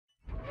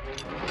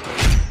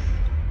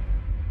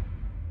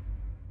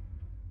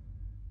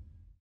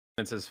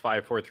It says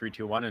 5, 4, 3,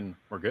 2, 1, and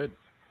we're good.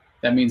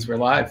 That means we're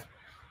live.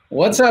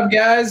 What's up,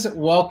 guys?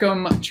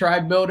 Welcome,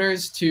 Tribe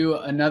Builders, to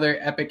another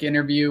epic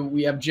interview.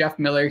 We have Jeff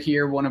Miller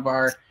here, one of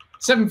our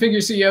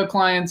seven-figure CEO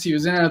clients. He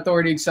was in an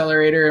Authority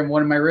Accelerator and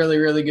one of my really,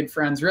 really good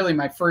friends, really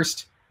my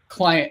first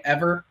client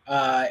ever.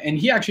 And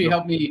he actually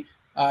helped me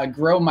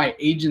grow my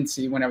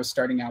agency when I was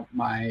starting out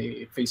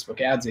my Facebook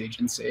ads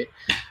agency.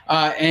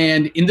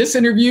 And in this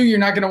interview, you're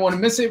not going to want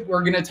to miss it.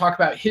 We're going to talk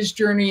about his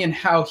journey and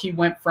how he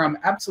went from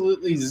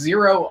absolutely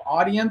zero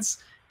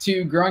audience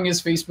to growing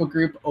his Facebook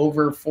group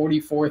over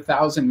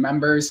 44,000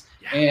 members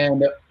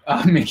and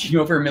making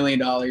over $1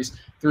 million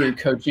through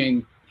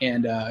coaching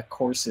and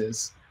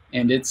courses.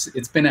 And it's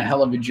been a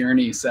hell of a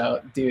journey.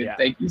 So, dude,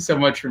 thank you so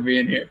much for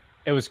being here.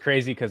 It was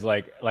crazy because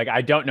like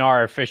I don't know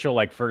our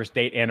official first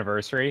date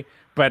anniversary,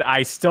 but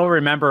I still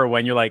remember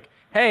when you're like,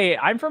 hey,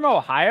 I'm from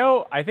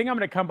Ohio. I think I'm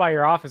going to come by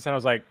your office. And I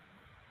was like,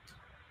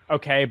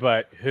 okay,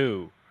 but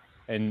who?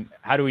 And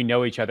how do we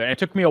know each other? And it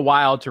took me a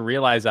while to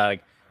realize that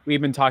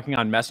we've been talking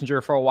on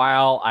Messenger for a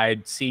while.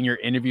 I'd seen your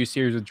interview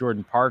series with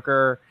Jordan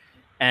Parker,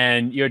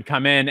 and you had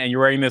come in and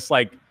you're wearing this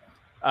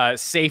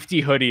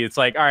safety hoodie. It's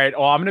like, all right,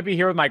 well, I'm going to be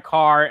here with my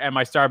car and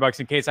my Starbucks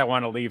in case I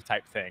want to leave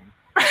type thing.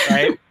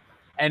 Right.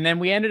 And then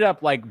we ended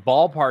up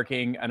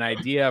ballparking an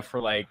idea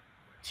for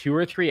 2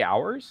 or 3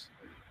 hours.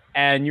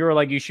 And you were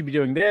like, you should be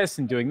doing this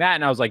and doing that.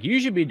 And I was like, you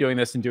should be doing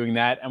this and doing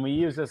that. And we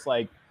use this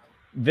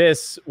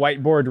this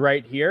whiteboard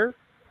right here.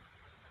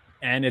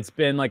 And it's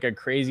been a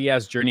crazy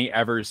ass journey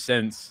ever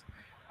since.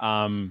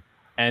 And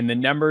the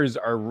numbers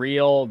are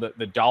real.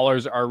 The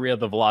dollars are real.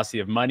 The velocity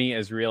of money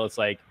is real. It's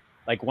like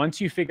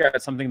once you figure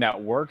out something that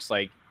works,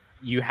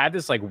 you had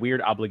this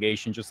weird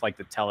obligation just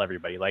to tell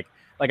everybody.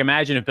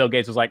 Imagine if Bill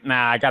Gates was like,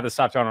 nah, I got this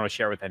stuff, I don't want to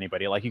share with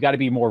anybody. You got to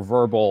be more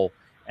verbal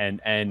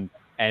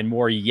and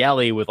more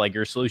yelly with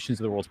your solutions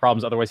to the world's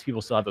problems. Otherwise,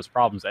 people still have those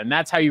problems. And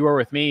that's how you were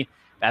with me.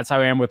 That's how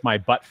I am with my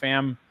butt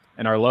fam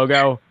and our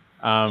logo.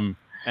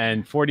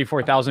 And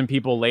 44,000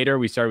 people later,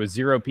 we started with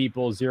 0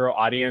 people, 0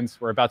 audience.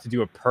 We're about to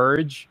do a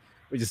purge,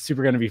 which is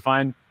super going to be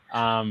fun.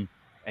 And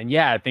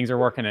yeah, things are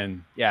working,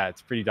 and yeah,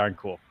 it's pretty darn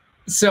cool.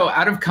 So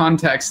out of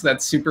context,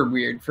 that's super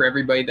weird for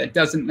everybody that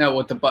doesn't know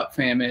what the butt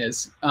fam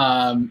is.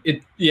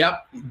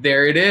 Yep,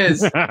 there it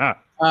is.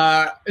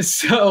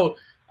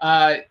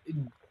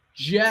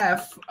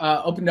 Jeff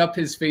opened up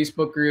his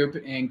Facebook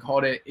group and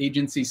called it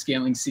Agency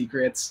Scaling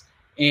Secrets.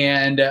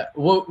 And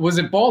was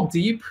it Ball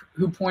Deep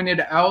who pointed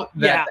out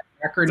that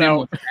the acronym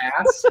was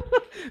ASS?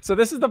 So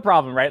this is the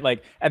problem,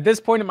 right? At this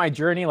point in my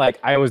journey,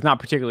 I was not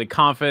particularly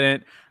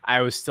confident.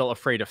 I was still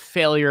afraid of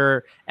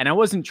failure, and I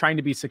wasn't trying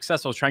to be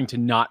successful. I was trying to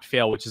not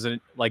fail, which is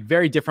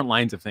very different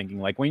lines of thinking.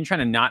 When you're trying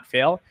to not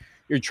fail,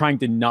 you're trying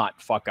to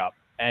not fuck up,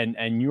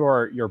 and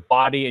your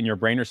body and your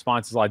brain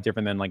response is a lot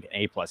different than an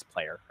A+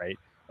 player, right?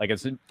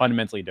 It's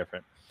fundamentally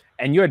different.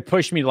 And you had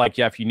pushed me to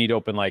Jeff, you need to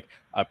open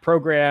a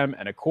program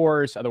and a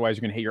course. Otherwise,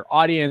 you're going to hit your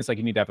audience.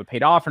 You need to have a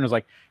paid offer. And I was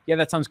like, yeah,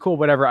 that sounds cool.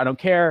 Whatever. I don't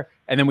care.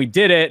 And then we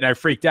did it and I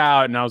freaked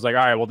out and I was like,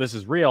 all right, well, this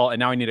is real. And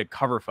now I need a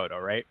cover photo.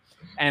 Right.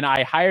 And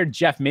I hired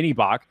Jeff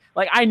Minibach.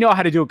 I know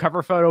how to do a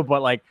cover photo,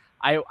 but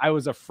I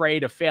was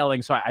afraid of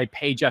failing. So I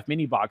paid Jeff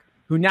Minibach,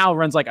 who now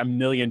runs $1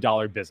 million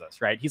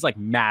business. Right. He's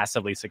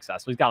massively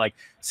successful. He's got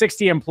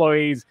 60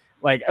 employees.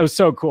 It was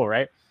so cool.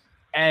 Right.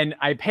 And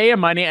I pay him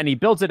money and he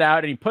builds it out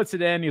and he puts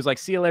it in. He was like,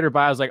 see you later,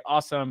 bye. I was like,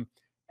 awesome.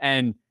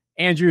 And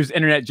Andrew's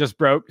internet just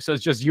broke. So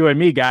it's just you and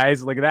me,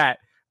 guys. Look at that.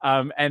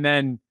 And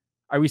then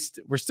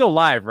we're still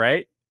live,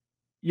 right?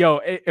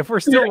 Yo, if we're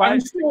still live.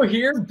 I'm still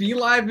here. Be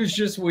live is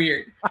just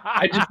weird.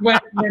 I just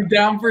went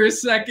down for a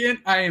second.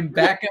 I am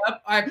back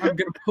up. I'm going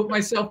to put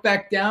myself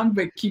back down,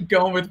 but keep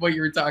going with what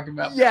you were talking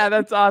about. Yeah,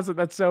 that's awesome.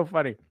 That's so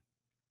funny.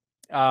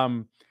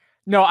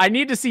 No, I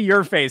need to see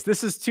your face.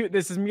 This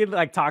is me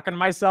talking to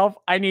myself.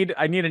 I need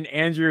an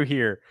Andrew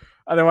here.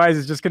 Otherwise,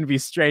 it's just going to be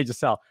strange as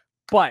hell.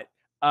 But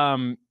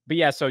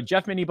yeah, so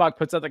Jeff Minibach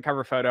puts out the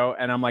cover photo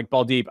and I'm like,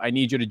 Baldeep, I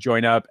need you to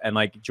join up and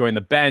join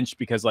the bench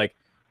because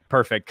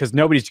perfect. Because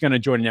nobody's going to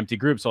join an empty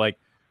group.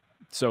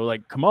 So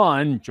come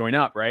on, join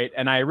up. Right.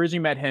 And I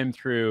originally met him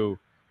through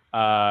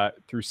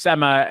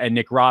Sema and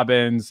Nick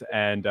Robbins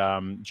and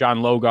John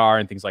Logar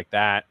and things like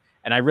that.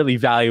 And I really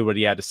value what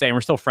he had to say. And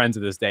we're still friends to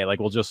this day.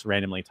 We'll just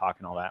randomly talk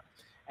and all that.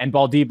 And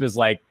Baldeep is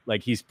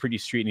he's pretty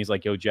street. And he's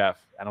like, yo,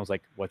 Jeff. And I was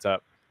like, what's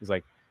up? He's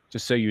like,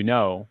 just so you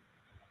know,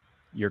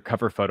 your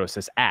cover photo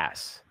says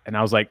ass. And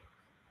I was like,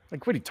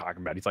 what are you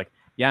talking about? He's like,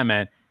 yeah,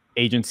 man,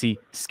 Agency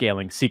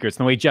Scaling Secrets.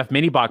 And the way Jeff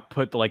Minibach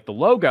put the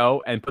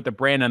logo and put the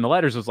brand on the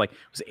letters was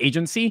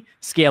Agency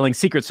Scaling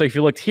Secrets. So if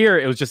you looked here,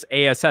 it was just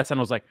ASS. And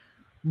I was like,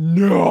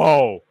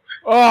 no,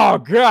 oh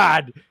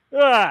God.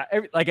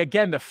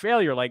 Again, the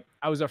failure,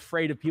 I was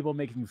afraid of people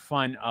making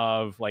fun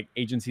of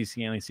Agency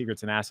Scaling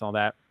Secrets and ASS and all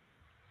that.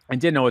 I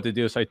didn't know what to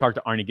do. So I talked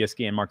to Arnie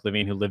Giske and Mark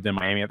Levine, who lived in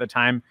Miami at the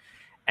time.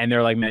 And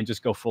they're like, man,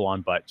 just go full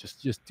on butt.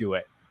 Just do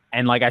it.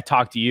 And I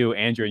talked to you,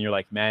 Andrew, and you're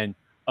like, man,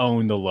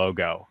 own the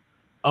logo,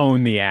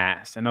 own the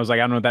ass. And I was like,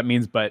 I don't know what that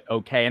means, but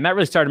okay. And that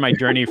really started my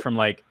journey from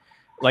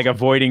like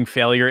avoiding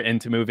failure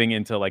into moving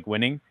into like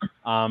winning.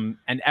 And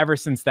ever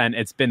since then,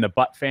 it's been the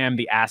butt fam,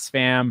 the ass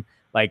fam.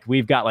 Like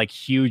we've got like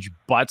huge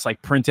butts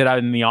like printed out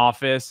in the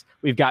office.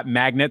 We've got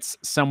magnets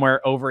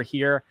somewhere over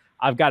here.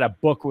 I've got a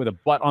book with a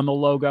butt on the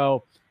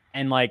logo.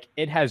 And like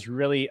it has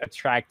really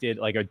attracted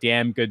like a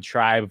damn good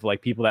tribe of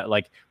like people that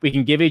like we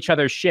can give each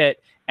other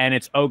shit and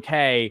it's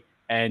okay,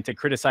 and to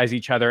criticize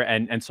each other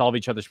and solve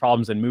each other's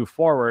problems and move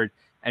forward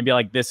and be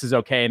like, this is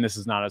okay and this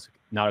is not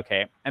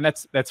okay. And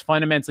that's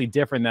fundamentally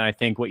different than I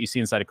think what you see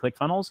inside of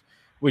ClickFunnels,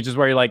 which is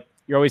where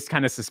you're always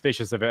kind of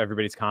suspicious of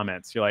everybody's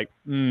comments. You're like,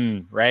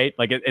 right?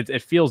 Like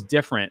it feels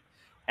different.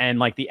 And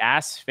like the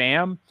ass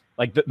fam,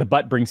 like the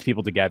butt brings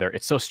people together.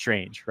 It's so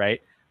strange,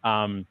 right?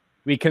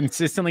 We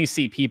consistently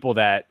see people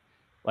that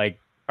like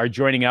are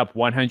joining up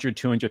 100,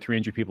 200,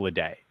 300 people a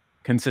day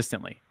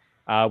consistently.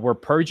 We're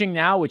purging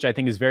now, which I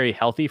think is very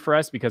healthy for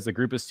us because the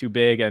group is too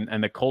big,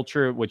 and the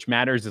culture, which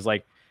matters, is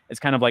like,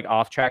 it's kind of like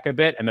off track a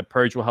bit, and the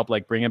purge will help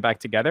like bring it back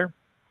together.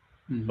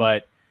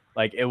 But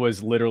like, it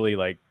was literally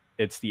like,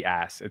 it's the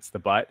ass, it's the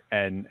butt.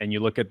 And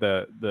you look at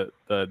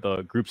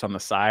the groups on the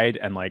side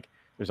and like,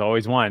 there's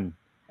always one,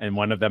 and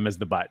one of them is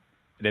the butt.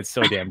 And it's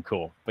so damn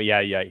cool. But yeah,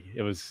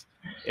 it was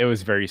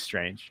very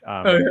strange.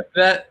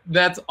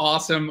 That's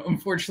awesome.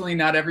 Unfortunately,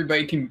 not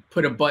everybody can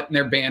put a butt in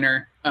their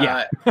banner.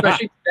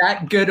 Especially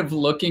that good of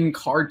looking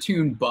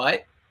cartoon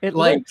butt. It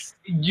like looks.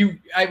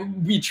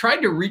 We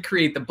tried to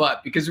recreate the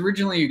butt because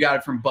originally you got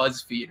it from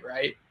BuzzFeed,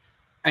 right?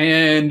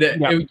 And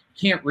you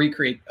can't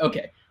recreate.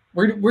 Okay,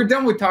 we're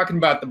done with talking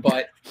about the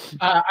butt.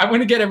 I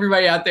want to get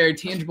everybody out there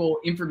tangible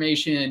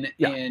information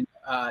and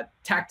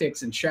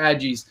tactics and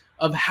strategies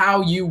of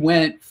how you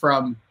went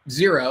from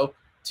 0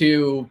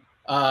 to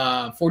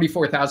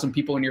 44,000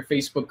 people in your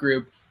Facebook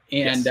group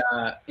and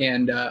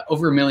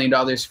over $1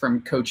 million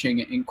from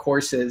coaching and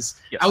courses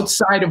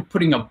outside of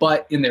putting a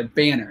butt in their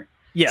banner.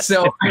 Yes,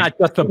 so it's not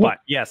just the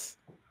butt. Yes.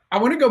 I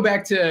want to go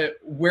back to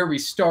where we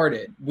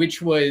started,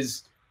 which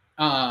was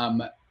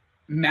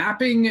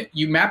mapping.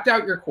 You mapped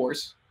out your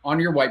course on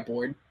your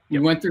whiteboard.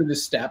 You went through the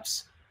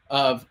steps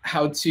of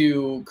how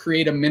to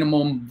create a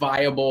minimum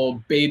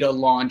viable beta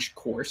launch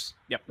course,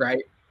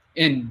 right?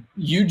 And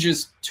you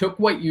just took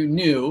what you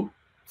knew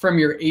from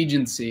your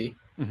agency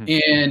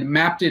and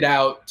mapped it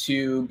out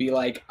to be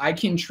like, I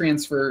can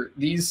transfer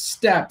these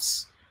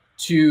steps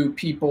to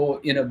people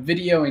in a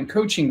video and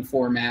coaching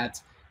format,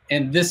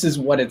 and this is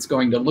what it's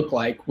going to look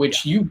like,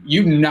 which you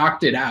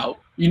knocked it out.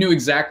 You knew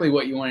exactly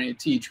what you wanted to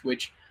teach,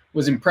 which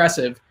was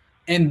impressive.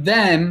 And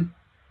then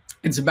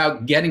it's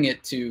about getting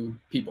it to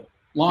people,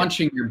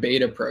 launching your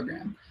beta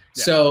program.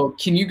 So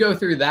can you go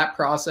through that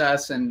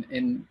process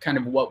and kind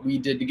of what we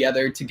did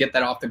together to get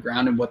that off the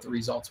ground and what the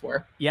results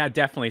were? Yeah,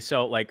 definitely.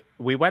 So like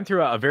we went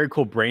through a very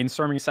cool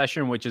brainstorming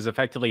session, which is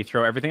effectively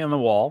throw everything on the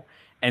wall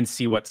and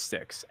see what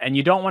sticks. And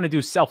you don't want to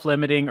do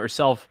self-limiting or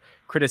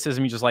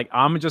self-criticism. You're just like,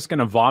 I'm just going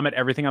to vomit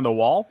everything on the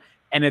wall.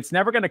 And it's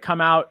never going to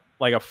come out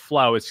like a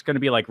flow. It's going to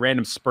be like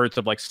random spurts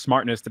of like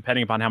smartness,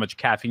 depending upon how much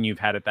caffeine you've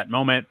had at that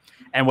moment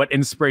and what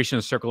inspiration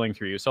is circling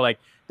through you. So like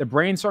the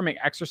brainstorming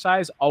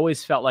exercise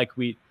always felt like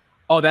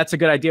that's a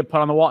good idea, put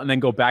on the wall, and then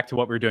go back to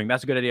what we're doing.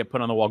 That's a good idea, put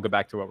on the wall, go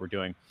back to what we're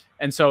doing.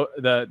 And so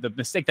the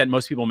mistake that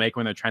most people make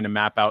when they're trying to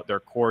map out their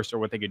course or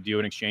what they could do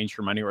in exchange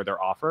for money or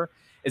their offer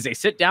is they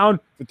sit down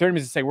for 30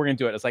 minutes and say, we're going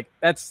to do it. It's like,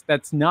 that's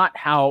not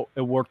how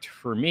it worked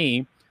for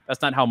me.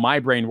 That's not how my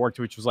brain worked,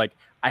 which was like,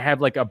 I have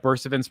like a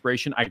burst of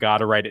inspiration. I got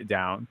to write it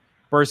down.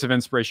 Burst of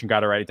inspiration, got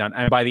to write it down.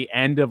 And by the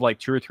end of like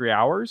 2 or 3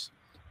 hours,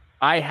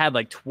 I had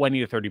like 20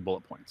 to 30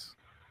 bullet points.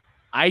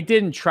 I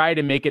didn't try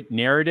to make it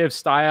narrative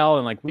style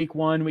and like week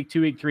 1, week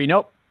 2, week 3.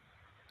 Nope.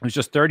 It was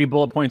just 30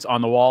 bullet points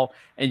on the wall.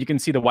 And you can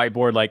see the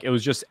whiteboard, like it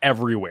was just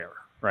everywhere,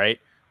 right?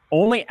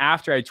 Only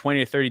after I had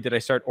 20 to 30 did I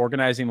start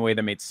organizing the way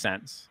that made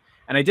sense.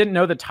 And I didn't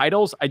know the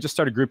titles. I just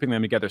started grouping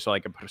them together. So I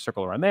could put a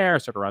circle around there,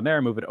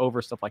 move it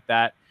over, stuff like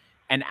that.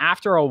 And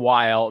after a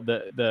while,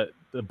 the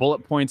bullet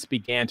points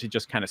began to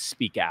just kind of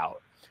speak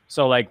out.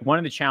 So like one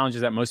of the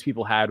challenges that most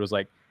people had was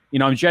like,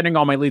 I'm generating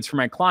all my leads for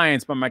my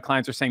clients, but my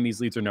clients are saying these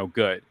leads are no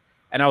good.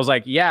 And I was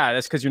like, yeah,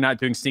 that's because you're not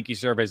doing sneaky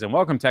surveys and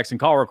welcome texts and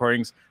call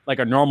recordings like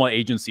a normal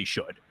agency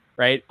should,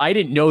 right? I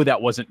didn't know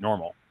that wasn't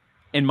normal.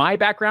 In my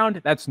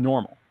background, that's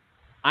normal.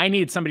 I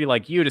need somebody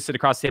like you to sit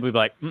across the table and be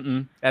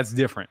like, that's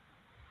different,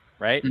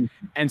 right?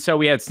 And so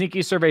we had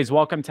sneaky surveys,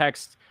 welcome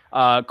text,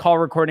 call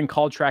recording,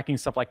 call tracking,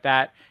 stuff like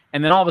that.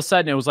 And then all of a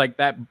sudden it was like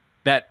that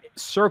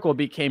circle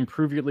became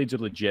prove your leads are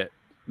legit.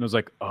 And I was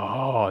like,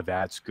 oh,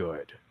 that's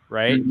good,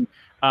 right?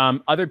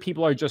 Other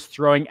people are just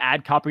throwing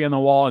ad copy on the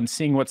wall and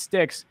seeing what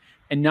sticks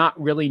and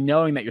not really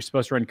knowing that you're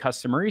supposed to run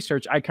customer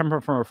research. I come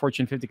from a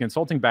Fortune 50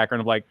 consulting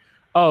background of like,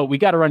 oh, we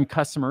got to run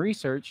customer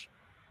research.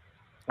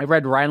 I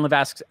read Ryan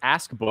Levesque's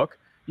Ask book.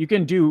 You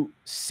can do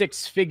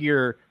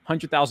 6-figure,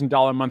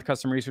 $100,000 a month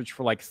customer research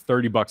for like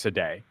 $30 a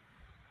day.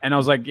 And I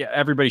was like, yeah,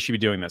 everybody should be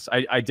doing this.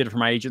 I did it for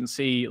my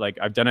agency. Like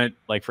I've done it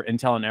like for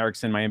Intel and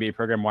Ericsson, my MBA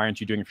program. Why aren't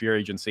you doing it for your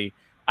agency?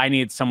 I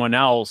need someone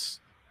else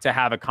to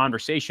have a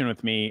conversation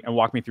with me and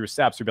walk me through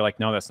steps would be like,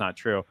 no, that's not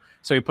true.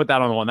 So we put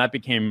that on the wall, and that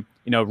became,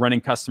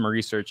 running customer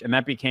research, and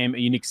that became a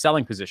unique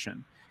selling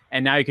position.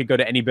 And now you could go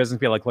to any business and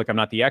be like, look, I'm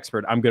not the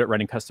expert. I'm good at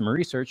running customer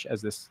research,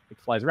 as this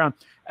flies around.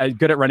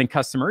 Good at running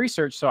customer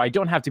research, so I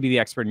don't have to be the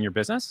expert in your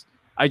business.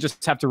 I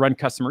just have to run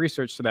customer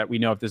research so that we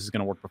know if this is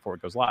going to work before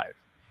it goes live.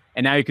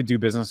 And now you could do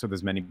business with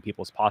as many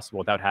people as possible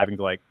without having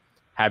to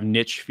have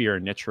niche fear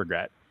and niche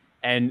regret.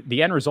 And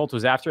the end result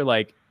was, after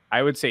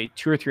I would say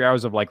 2 or 3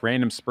 hours of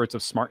random spurts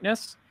of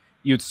smartness,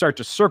 you'd start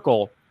to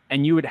circle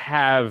and you would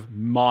have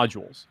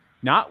modules,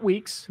 not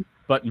weeks,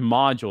 but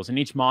modules. And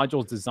each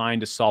module is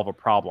designed to solve a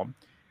problem.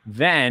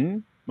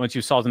 Then once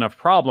you've solved enough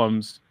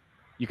problems,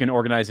 you can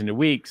organize into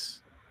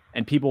weeks,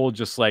 and people will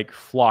just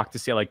flock to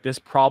say this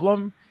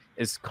problem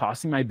is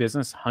costing my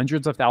business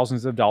hundreds of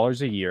thousands of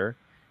dollars a year.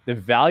 The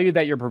value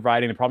that you're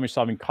providing, the problem you're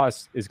solving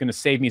is going to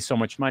save me so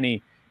much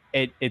money.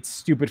 It's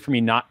stupid for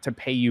me not to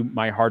pay you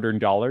my hard-earned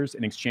dollars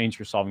in exchange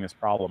for solving this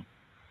problem.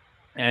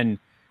 And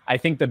I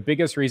think the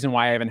biggest reason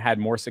why I haven't had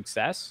more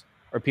success,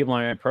 or people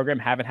in my program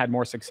haven't had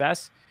more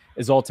success,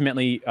 is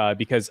ultimately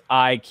because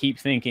I keep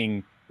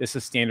thinking this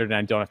is standard and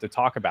I don't have to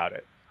talk about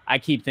it. I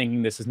keep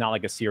thinking this is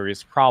not a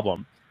serious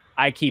problem.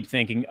 I keep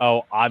thinking,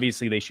 oh,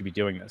 obviously they should be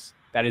doing this.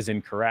 That is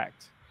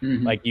incorrect.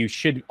 Mm-hmm. You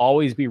should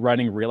always be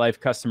running real-life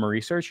customer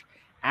research,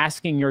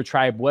 asking your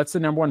tribe, what's the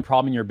number one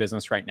problem in your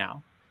business right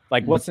now?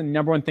 What's the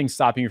number one thing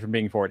stopping you from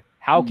being forward?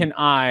 How can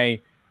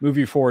I move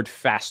you forward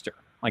faster?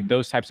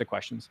 Those types of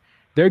questions.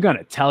 They're going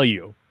to tell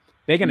you.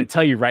 They're going to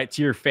tell you right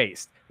to your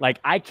face.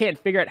 I can't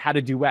figure out how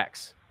to do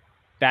X.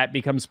 That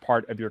becomes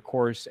part of your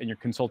course and your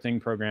consulting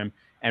program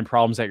and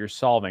problems that you're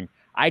solving.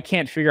 I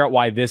can't figure out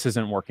why this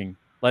isn't working.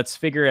 Let's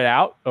figure it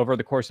out over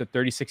the course of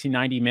 30, 60,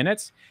 90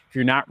 minutes. If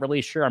you're not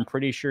really sure, I'm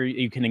pretty sure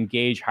you can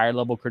engage higher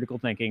level critical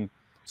thinking,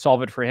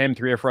 solve it for him,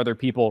 3 or 4 other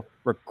people,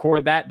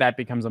 record that. That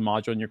becomes a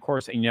module in your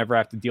course, and you never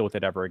have to deal with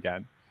it ever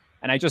again.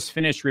 And I just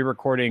finished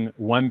re-recording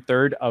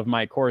 1/3 of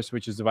my course,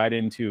 which is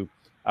divided into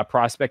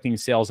prospecting,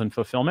 sales, and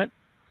fulfillment.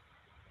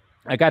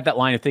 I got that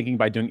line of thinking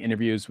by doing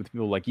interviews with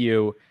people like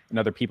you and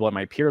other people at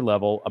my peer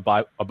level,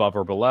 above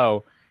or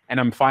below. And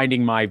I'm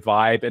finding my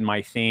vibe and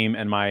my theme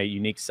and my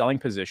unique selling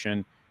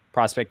position: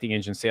 prospecting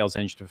engine, sales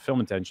engine,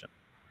 fulfillment engine.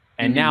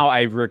 And now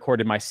I've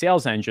recorded my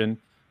sales engine,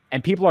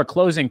 and people are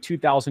closing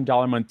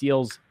 $2,000 a month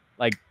deals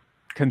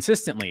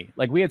consistently.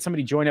 We had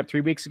somebody join up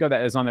 3 weeks ago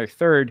that is on their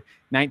third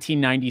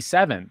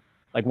 1997,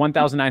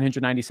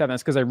 1,997.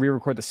 That's because I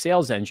re-record the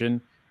sales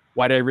engine.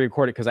 Why did I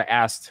re-record it? Because I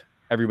asked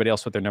everybody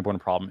else what their number one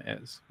problem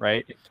is,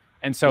 right?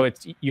 And so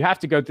you have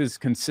to go through this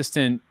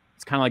consistent,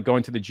 it's kind of like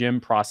going to the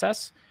gym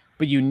process,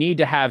 but you need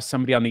to have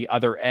somebody on the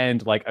other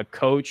end, like a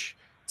coach,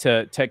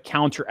 to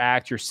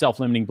counteract your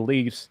self-limiting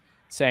beliefs,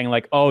 saying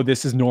oh,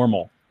 this is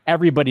normal.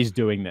 Everybody's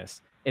doing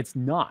this. It's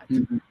not.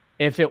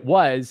 If it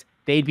was,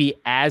 they'd be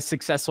as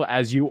successful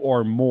as you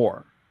or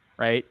more,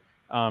 right?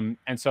 And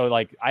so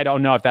I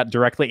don't know if that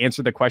directly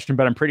answered the question,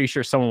 but I'm pretty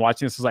sure someone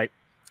watching this is that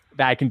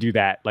I can do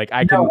that.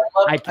 I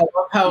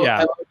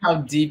love how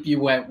deep you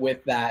went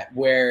with that,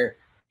 where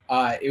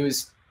it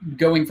was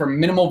going from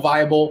minimal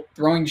viable,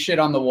 throwing shit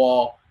on the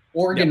wall,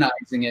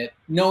 organizing it,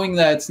 knowing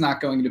that it's not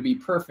going to be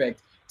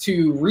perfect,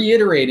 to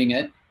reiterating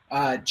it,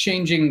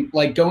 changing,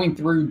 going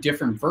through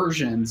different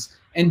versions,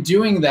 and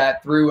doing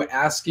that through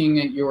asking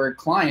your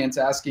clients,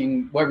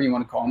 asking whatever you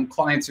want to call them,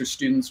 clients or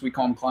students, we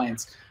call them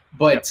clients,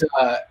 but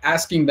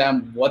asking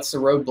them, what's the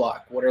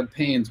roadblock? What are the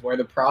pains? What are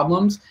the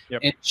problems?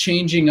 And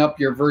changing up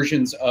your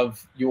versions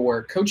of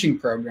your coaching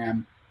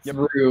program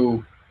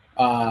through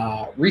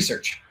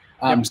research.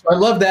 So I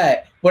love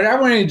that. What I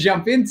wanted to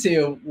jump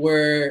into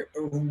were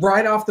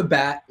right off the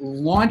bat,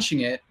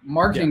 launching it,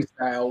 marketing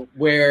style,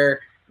 where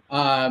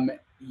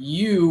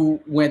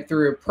you went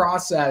through a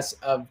process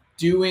of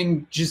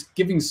just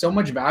giving so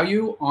much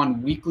value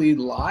on weekly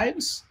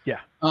lives,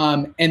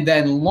 and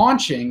then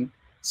launching.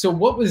 So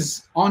what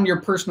was on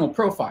your personal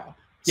profile?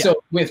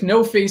 So with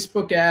no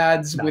Facebook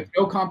ads, with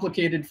no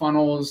complicated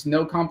funnels,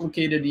 no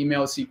complicated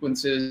email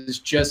sequences,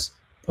 just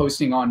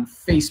posting on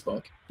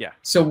Facebook.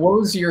 So what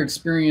was your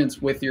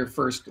experience with your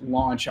first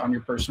launch on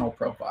your personal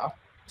profile?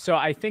 So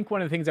I think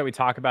one of the things that we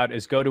talk about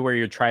is go to where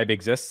your tribe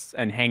exists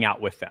and hang out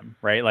with them,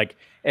 right?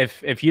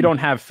 If you don't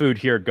have food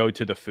here, go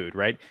to the food,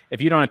 right? If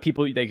you don't have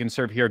people they can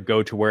serve here,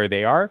 go to where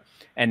they are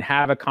and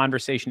have a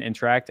conversation,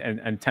 interact, and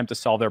attempt to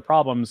solve their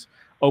problems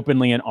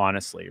openly and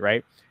honestly,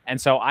 right? And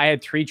so I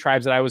had 3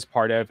 tribes that I was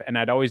part of, and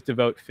I'd always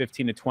devote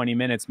 15 to 20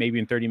 minutes, maybe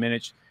in 30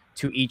 minutes,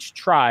 to each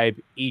tribe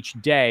each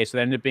day. So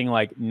that ended up being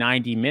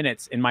 90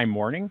 minutes in my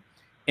morning,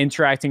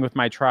 interacting with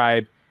my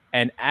tribe.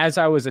 And as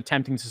I was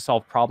attempting to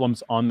solve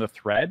problems on the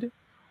thread,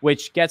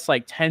 which gets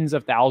tens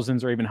of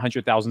thousands or even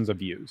 100,000s of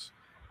views,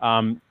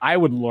 I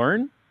would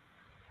learn,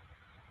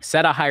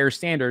 set a higher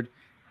standard.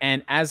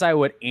 And as I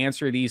would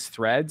answer these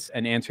threads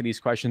and answer these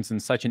questions in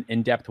such an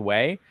in-depth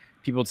way,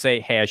 people would say,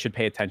 hey, I should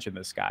pay attention to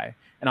this guy.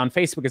 And on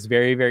Facebook, it's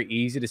very, very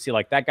easy to see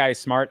that guy is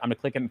smart. I'm gonna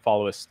click it and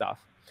follow his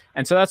stuff.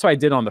 And so that's what I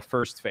did on the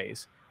first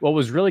phase. What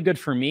was really good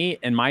for me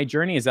in my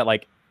journey is that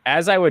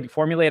as I would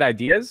formulate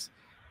ideas,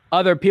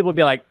 other people would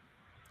be like,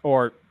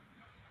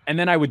 and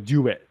then I would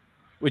do it,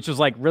 which was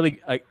like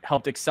really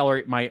helped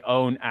accelerate my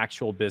own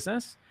actual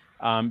business.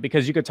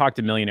 Because you could talk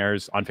to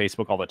millionaires on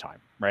Facebook all the time,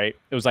 right?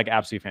 It was like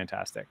absolutely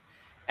fantastic.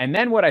 And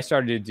then what I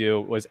started to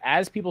do was,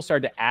 as people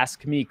started to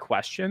ask me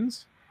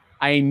questions,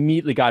 I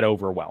immediately got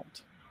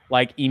overwhelmed.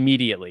 Like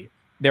immediately.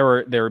 There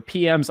were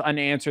PMs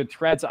unanswered,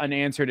 threads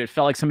unanswered. It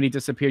felt like somebody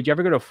disappeared. You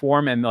ever go to a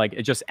forum and like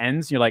it just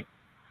ends? You're like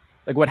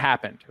what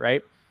happened,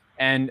 right?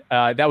 And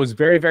that was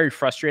very, very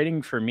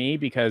frustrating for me,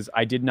 because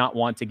I did not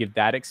want to give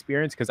that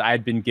experience, because I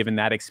had been given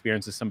that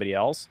experience to somebody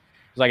else.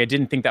 It was like I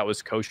didn't think that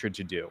was kosher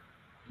to do.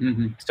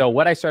 Mm-hmm. So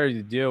what I started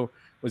to do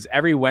was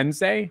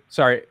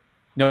it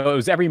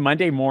was every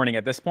Monday morning.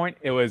 At this point,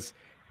 it was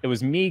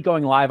me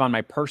going live on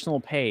my personal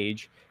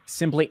page,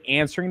 simply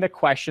answering the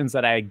questions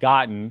that I had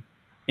gotten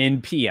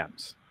in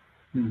PMs.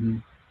 Mm-hmm.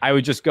 I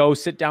would just go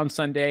sit down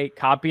Sunday,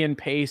 copy and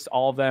paste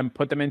all of them,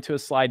 put them into a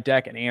slide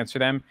deck and answer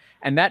them.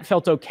 And that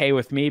felt okay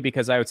with me,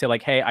 because I would say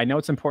like, hey, I know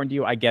it's important to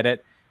you. I get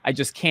it. I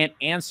just can't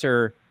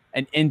answer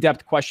an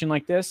in-depth question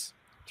like this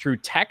through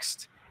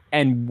text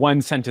and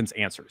one sentence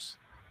answers.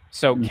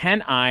 So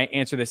can I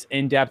answer this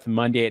in-depth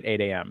Monday at 8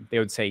 a.m.? They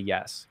would say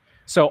yes.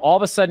 So all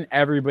of a sudden,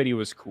 everybody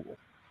was cool.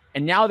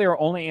 And now they were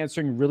only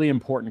answering really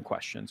important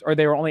questions, or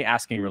they were only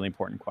asking really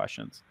important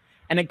questions.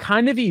 And it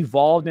kind of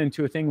evolved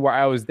into a thing where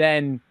I was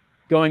then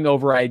going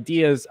over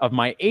ideas of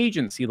my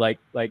agency, like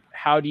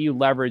how do you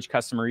leverage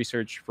customer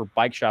research for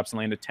bike shops and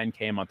land a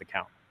 10K a month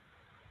account?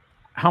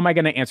 How am I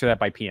going to answer that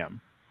by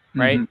PM,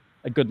 right?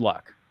 Mm-hmm. Like, good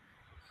luck.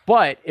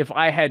 But if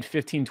I had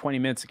 15, 20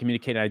 minutes to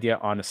communicate an idea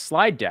on a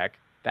slide deck,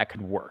 that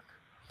could work.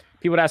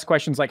 People would ask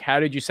questions like, how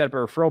did you set up a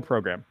referral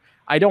program?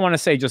 I don't want to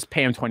say just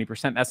pay them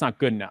 20%. That's not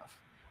good enough.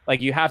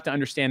 Like, you have to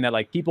understand that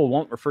like people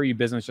won't refer you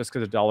business just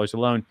because of dollars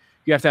alone.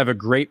 You have to have a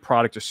great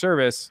product or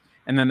service,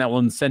 and then that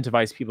will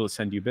incentivize people to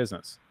send you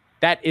business.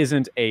 That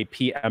isn't a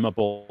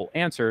PMable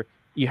answer.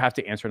 You have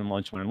to answer it on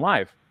Lunch Learn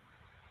Live.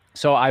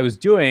 So I was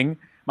doing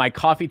my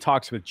coffee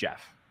talks with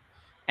Jeff.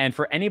 And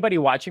for anybody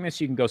watching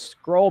this, you can go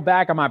scroll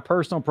back on my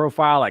personal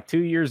profile like 2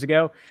 years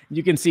ago.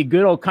 You can see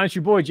good old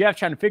country boy Jeff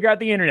trying to figure out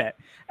the internet.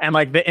 And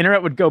like the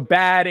internet would go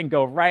bad and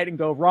go right and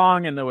go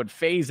wrong, and they would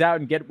phase out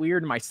and get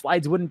weird. And my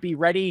slides wouldn't be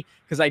ready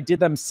because I did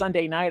them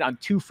Sunday night on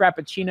 2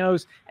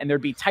 Frappuccinos, and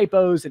there'd be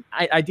typos and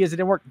ideas that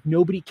didn't work.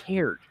 Nobody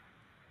cared.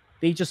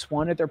 They just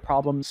wanted their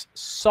problems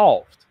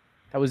solved.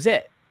 That was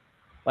it.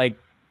 Like,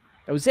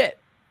 that was it.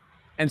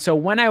 And so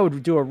when I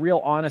would do a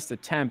real honest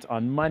attempt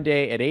on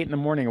Monday at 8 in the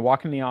morning and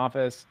walk in the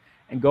office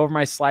and go over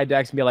my slide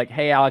decks and be like,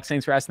 hey, Alex,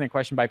 thanks for asking that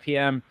question by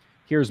PM.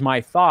 Here's my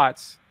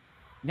thoughts.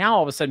 Now,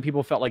 all of a sudden,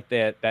 people felt like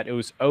that it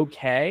was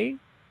okay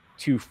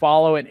to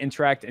follow and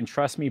interact and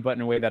trust me, but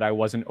in a way that I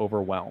wasn't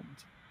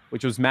overwhelmed,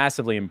 which was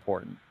massively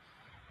important.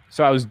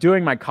 So I was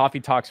doing my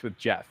coffee talks with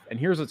Jeff. And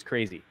here's what's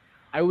crazy.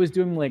 I was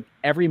doing like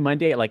every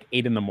Monday at like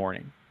 8 in the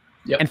morning.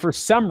 Yep. And for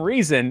some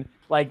reason,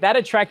 like that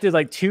attracted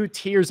like 2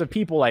 tiers of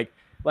people, like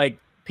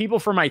people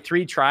from my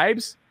 3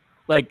 tribes.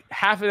 Like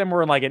half of them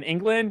were like in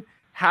England,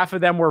 half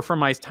of them were from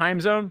my time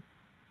zone,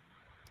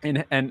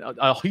 and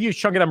a huge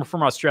chunk of them were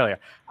from Australia.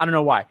 I don't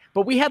know why,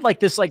 but we had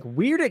like this like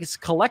weirdest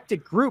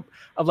collected group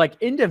of like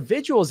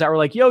individuals that were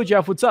like, yo,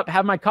 Jeff, what's up?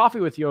 Have my coffee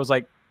with you. I was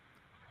like,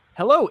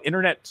 hello,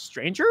 internet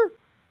stranger,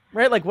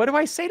 right? Like, what do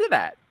I say to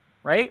that?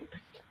 Right.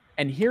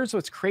 And here's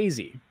what's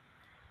crazy.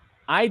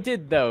 I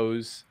did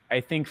those,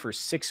 I think, for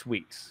 6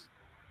 weeks.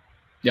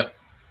 Yep.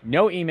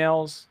 No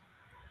emails,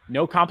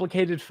 no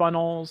complicated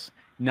funnels,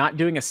 not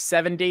doing a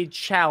 7-day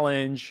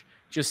challenge,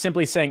 just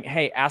simply saying,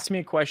 hey, ask me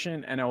a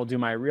question and I will do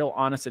my real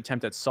honest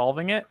attempt at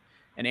solving it,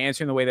 and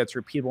answering the way that's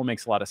repeatable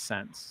makes a lot of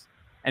sense.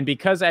 And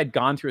because I had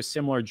gone through a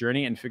similar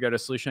journey and figured out a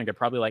solution, I could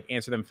probably like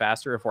answer them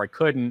faster. If I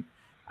couldn't,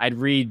 I'd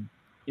read,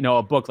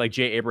 a book like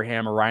Jay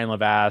Abraham or Ryan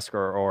Levasque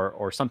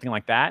or something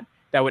like that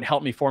would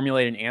help me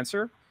formulate an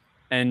answer.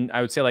 And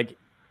I would say like,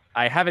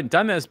 I haven't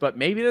done this, but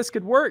maybe this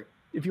could work.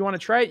 If you want to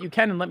try it, you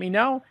can, and let me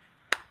know.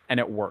 And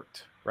it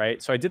worked,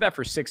 right? So I did that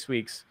for 6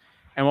 weeks.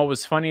 And what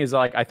was funny is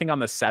like, I think on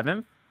the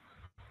 7th,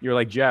 you're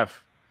like,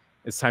 Jeff,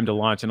 it's time to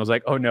launch. And I was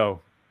like, oh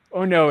no,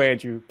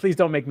 Andrew, please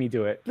don't make me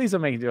do it. Please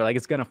don't make me do it. Like,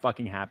 it's going to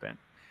fucking happen.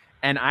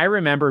 And I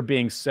remember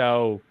being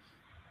sinking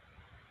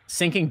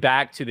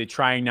back to the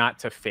trying not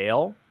to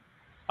fail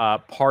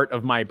part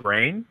of my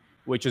brain,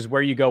 which is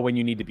where you go when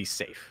you need to be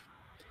safe.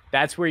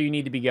 That's where you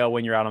need to go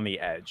when you're out on the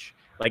edge.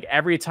 Like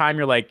every time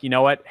you're like, you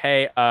know what?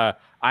 Hey,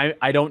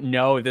 I don't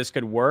know if this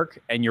could work.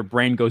 And your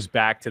brain goes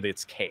back to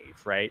its cave,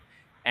 right?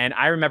 And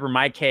I remember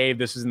my cave,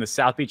 this was in the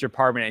South Beach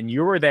apartment, and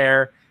you were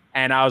there.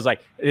 And I was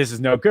like, this is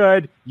no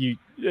good. And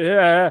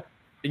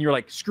you're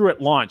like, screw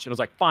it, launch. And I was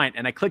like, fine.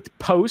 And I clicked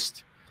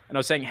post, and I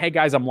was saying, hey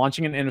guys, I'm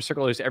launching an Inner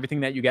Circle. There's everything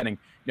that you're getting.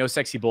 No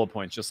sexy bullet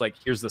points. Just like,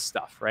 here's the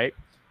stuff, right?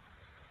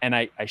 And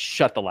I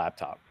shut the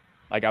laptop.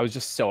 Like, I was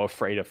just so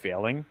afraid of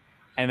failing.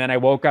 And then I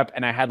woke up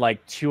and I had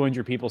like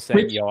 200 people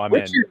saying, yo, I'm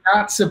in. Which you're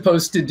not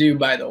supposed to do,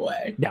 by the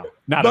way. No,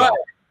 not at all.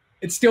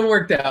 It still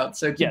worked out.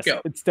 So keep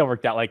going. It still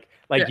worked out. Like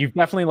You've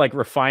definitely like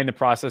refined the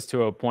process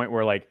to a point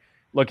where like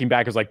looking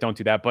back is like, don't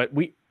do that. But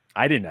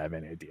I didn't have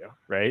any idea,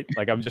 right?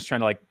 Like I'm just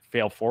trying to like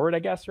fail forward, I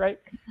guess, right?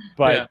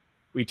 But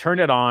we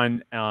turned it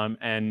on,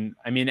 and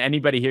I mean,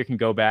 anybody here can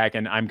go back,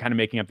 and I'm kind of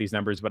making up these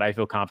numbers, but I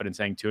feel confident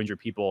saying 200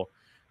 people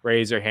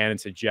raised their hand and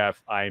said,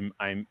 Jeff, I'm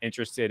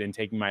interested in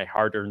taking my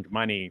hard-earned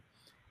money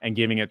and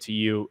giving it to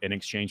you in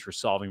exchange for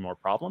solving more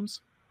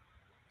problems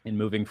and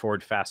moving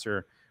forward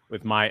faster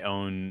with my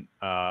own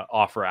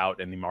offer out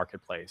in the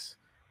marketplace.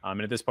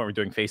 And at this point, we're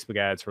doing Facebook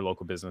ads for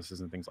local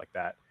businesses and things like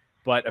that.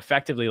 But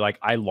effectively, like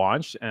I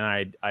launched, and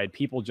I had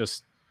people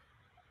just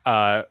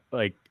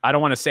like, I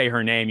don't want to say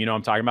her name, you know what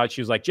I'm talking about.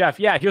 She was like, Jeff,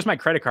 yeah, here's my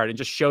credit card, and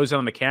just shows it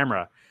on the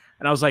camera.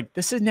 And I was like,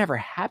 this has never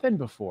happened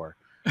before.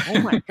 Oh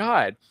my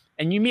God.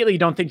 And you immediately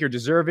don't think you're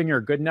deserving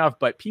or good enough,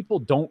 but people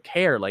don't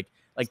care. Like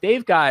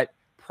they've got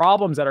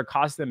problems that are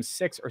costing them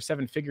 6 or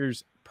 7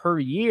 figures per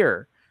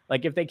year.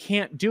 Like if they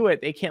can't do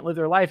it, they can't live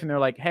their life. And they're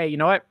like, hey, you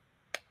know what?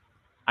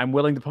 I'm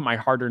willing to put my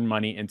hard-earned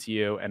money into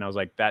you. And I was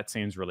like, that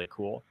seems really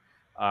cool.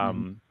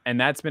 And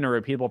that's been a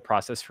repeatable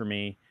process for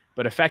me.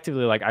 But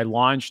effectively, like I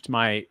launched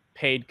my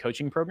paid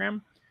coaching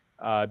program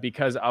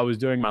because I was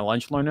doing my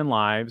Lunch, Learn, and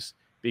Lives,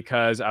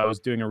 because I was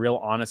doing a real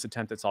honest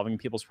attempt at solving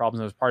people's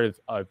problems. I was part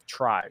of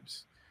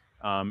tribes.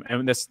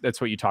 And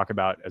that's what you talk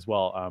about as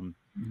well.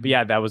 But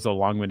yeah, that was a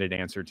long-winded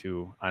answer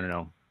to, I don't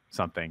know,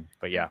 something,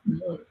 but yeah.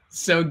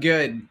 So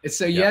good.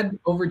 So you had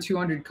over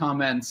 200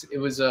 comments. It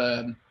was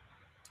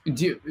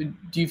do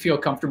you feel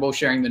comfortable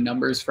sharing the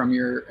numbers from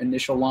your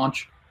initial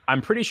launch? I'm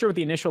pretty sure with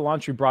the initial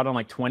launch, we brought on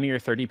like 20 or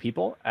 30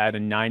 people at a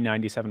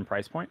 $9.97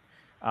 price point.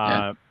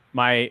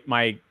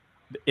 My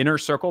inner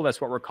circle, that's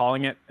what we're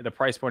calling it, the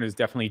price point has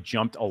definitely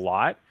jumped a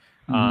lot.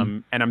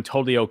 And I'm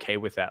totally okay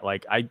with that.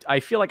 Like I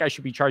feel like I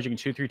should be charging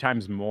 2-3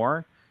 times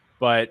more,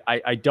 but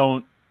I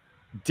don't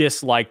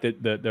dislike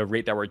the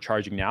rate that we're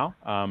charging now.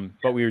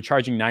 But we were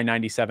charging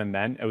 $9.97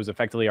 then. It was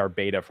effectively our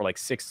beta for like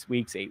 6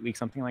 weeks, 8 weeks,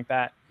 something like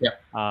that.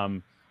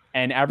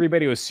 And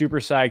everybody was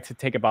super psyched to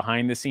take a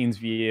behind the scenes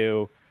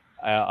view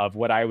of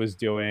what I was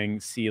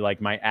doing, see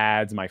like my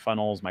ads, my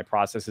funnels, my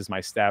processes,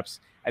 my steps.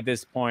 At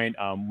this point,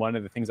 one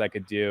of the things I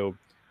could do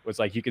was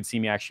like, you could see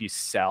me actually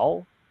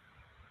sell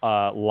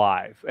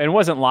live. And it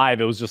wasn't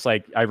live. It was just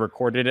like, I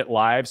recorded it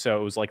live. So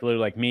it was like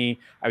literally like me,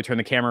 I would turn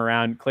the camera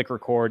around, click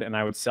record, and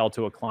I would sell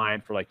to a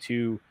client for like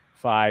 $2,000,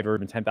 $5,000, or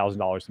even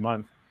 $10,000 a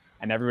month.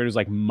 And everybody was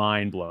like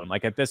mind blown.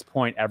 Like at this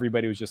point,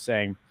 everybody was just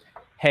saying,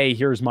 hey,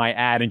 here's my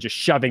ad, and just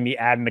shoving the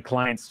ad in the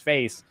client's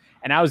face.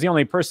 And I was the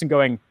only person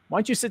going, why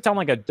don't you sit down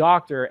like a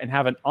doctor and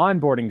have an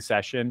onboarding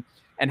session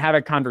and have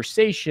a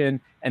conversation,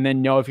 and then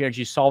know if you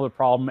actually solve the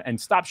problem, and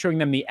stop showing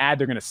them the ad.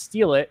 They're going to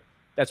steal it.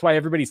 That's why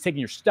everybody's taking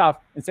your stuff.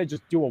 Instead,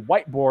 just do a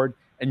whiteboard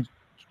and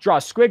draw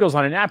squiggles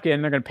on a napkin,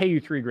 and they're going to pay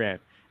you $3,000. And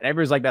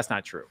everybody's like, that's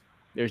not true.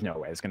 There's no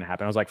way it's going to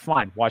happen. I was like,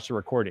 fine, watch the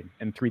recording.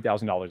 And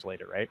 $3,000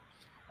 later, right?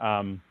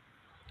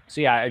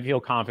 So yeah, I feel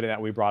confident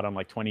that we brought on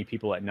like 20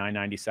 people at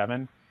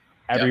 $9.97.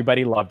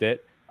 Everybody loved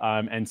it.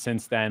 And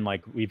since then,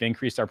 like we've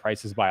increased our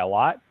prices by a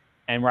lot,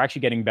 and we're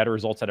actually getting better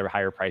results at a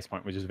higher price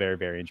point, which is very,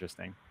 very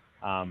interesting.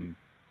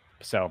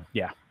 So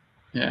yeah.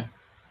 Yeah.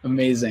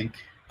 Amazing.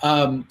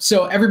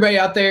 So everybody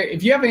out there,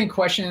 if you have any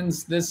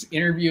questions, this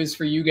interview is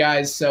for you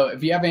guys. So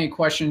if you have any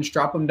questions,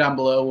 drop them down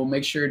below. We'll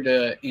make sure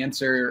to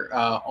answer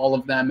all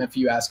of them if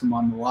you ask them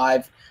on the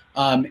live.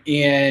 And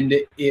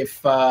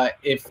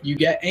if you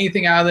get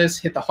anything out of this,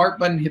 hit the heart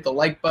button, hit the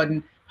like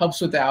button.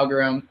 Helps with the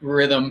algorithm,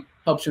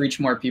 helps reach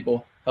more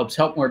people, helps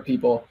help more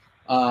people.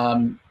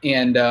 And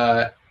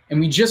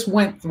we just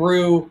went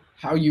through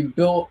how you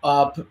built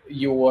up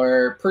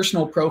your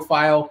personal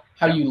profile,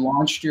 how you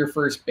launched your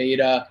first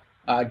beta,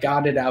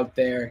 got it out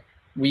there.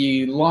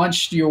 We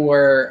launched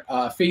your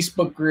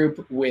Facebook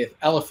group with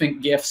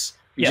elephant gifts.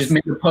 We just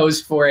made a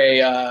post for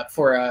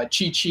a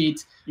cheat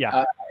sheet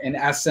and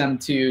asked them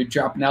to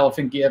drop an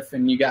elephant gif.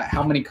 And you got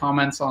how many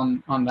comments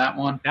on that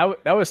one?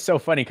 That was so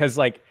funny, because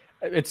like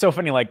it's so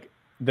funny. Like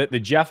the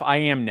Jeff I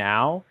am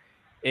now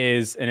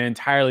is an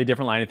entirely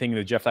different line of thinking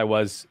than the Jeff I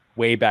was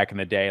way back in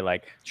the day.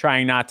 Like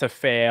trying not to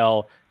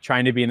fail,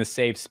 trying to be in the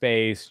safe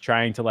space,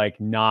 trying to like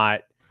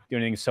not do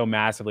anything so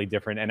massively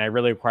different. And I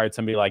really required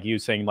somebody like you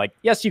saying like,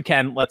 yes, you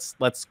can,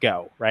 let's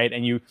go. Right.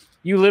 And you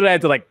literally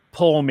had to like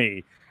pull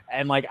me.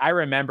 And like, I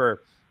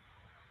remember,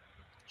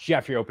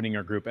 Jeff, you're opening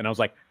your group. And I was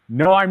like,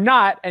 no, I'm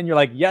not. And you're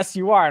like, yes,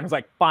 you are. And I was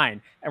like,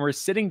 fine. And we're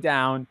sitting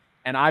down,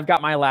 and I've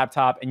got my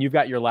laptop and you've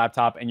got your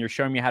laptop, and you're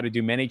showing me how to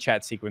do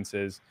ManyChat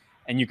sequences.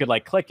 And you could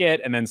like click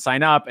it and then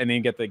sign up and then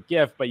you get the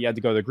gift, but you had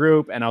to go to the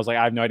group. And I was like,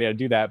 I have no idea how to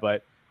do that,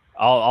 but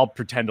I'll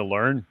pretend to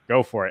learn,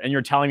 go for it. And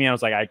you're telling me, I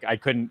was like, I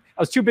couldn't,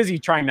 I was too busy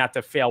trying not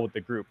to fail with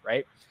the group.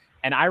 Right.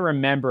 And I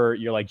remember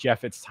you're like,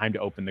 Jeff, it's time to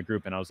open the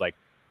group. And I was like,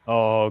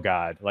 oh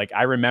God. Like,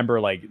 I remember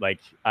like,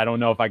 I don't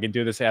know if I can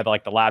do this. I had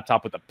like the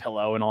laptop with the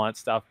pillow and all that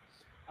stuff.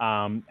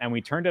 And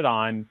we turned it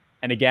on.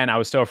 And again, I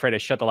was so afraid I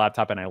shut the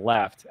laptop and I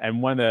left.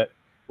 And one of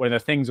the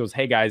things was,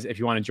 hey guys, if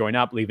you want to join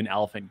up, leave an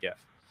elephant gif.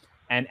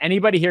 And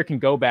anybody here can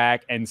go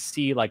back and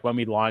see like when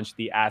we launched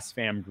the Ask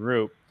Fam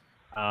group.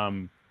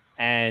 And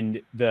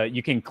and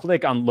you can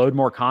click on load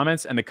more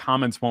comments and the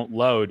comments won't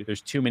load.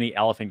 There's too many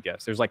elephant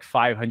gifs. There's like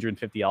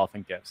 550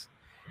 elephant gifs.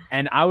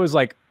 And I was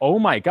like, oh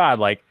my God,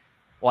 like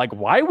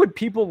why would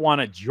people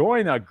want to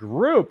join a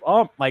group?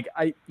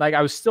 I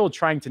was still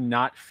trying to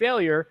not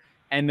failure,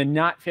 and the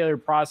not failure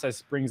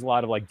process brings a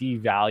lot of like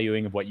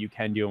devaluing of what you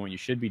can do and what you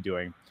should be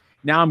doing.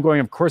 Now I'm going,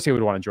 of course they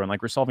would want to join.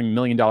 Like, we're solving $1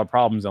 million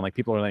problems and like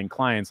people are letting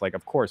clients, like,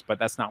 of course, but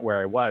that's not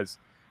where I was.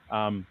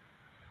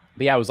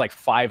 But yeah, it was like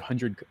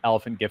 500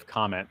 elephant gift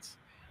comments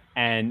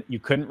and you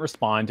couldn't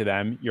respond to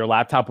them. Your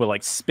laptop would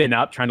like spin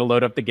up trying to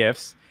load up the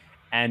gifts,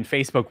 and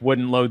Facebook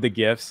wouldn't load the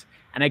gifts.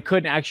 And I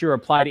couldn't actually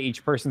reply to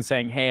each person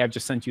saying, hey, I've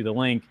just sent you the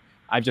link.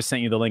 I've just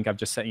sent you the link. I've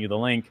just sent you the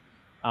link.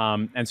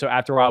 And so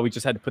after a while, we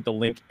just had to put the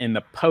link in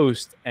the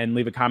post and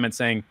leave a comment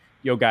saying,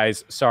 yo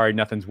guys, sorry,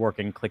 nothing's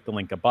working. Click the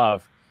link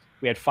above.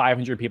 We had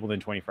 500 people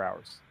within 24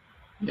 hours.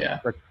 Yeah.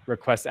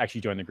 Request to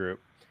actually join the group.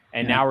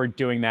 And now we're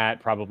doing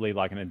that probably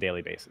like on a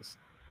daily basis.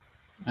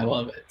 I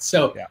love it.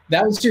 So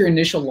that was your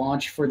initial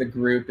launch for the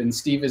group. And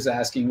Steve is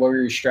asking, what were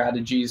your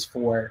strategies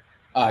for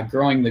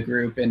growing the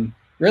group? And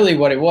really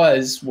what it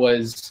was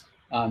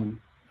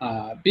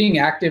being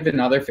active in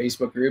other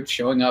Facebook groups,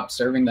 showing up,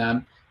 serving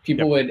them.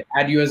 People would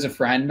add you as a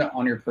friend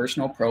on your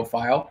personal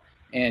profile,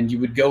 and you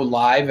would go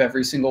live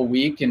every single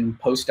week and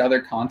post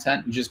other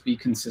content and just be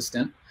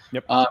consistent.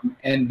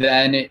 And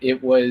then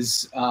it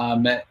was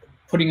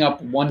putting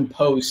up one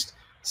post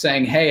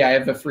saying, hey, I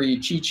have a free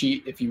cheat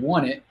sheet if you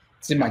want it.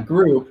 It's in my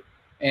group.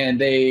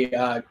 And they,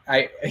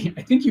 I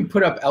think you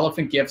put up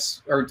elephant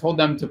gifts, or told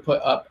them to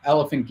put up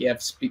elephant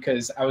gifts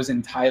because I was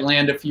in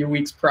Thailand a few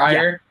weeks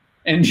prior.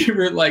 And you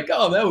were like,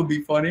 oh, that would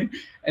be funny.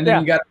 And then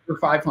you got over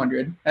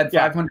 500, had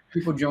 500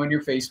 people join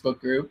your Facebook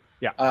group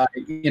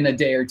in a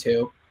day or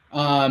two.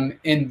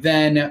 And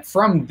then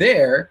from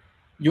there,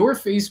 your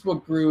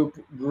Facebook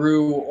group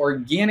grew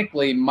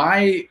organically.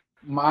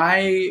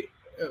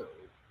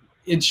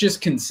 It's just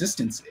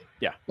consistency.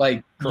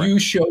 Like you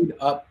showed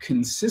up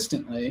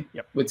consistently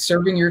with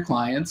serving your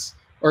clients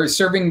or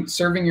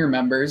serving your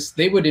members.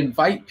 They would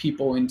invite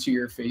people into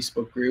your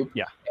Facebook group.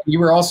 You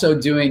were also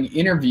doing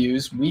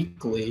interviews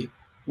weekly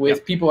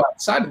with people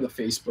outside of the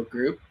Facebook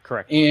group.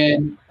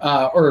 And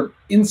or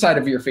inside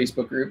of your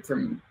Facebook group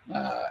from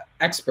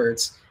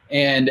experts,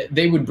 and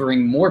they would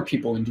bring more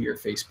people into your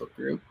Facebook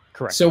group.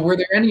 So were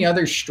there any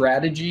other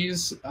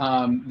strategies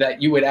that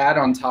you would add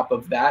on top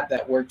of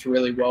that worked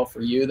really well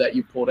for you that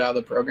you pulled out of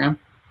the program?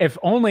 If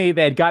only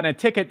they had gotten a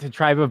ticket to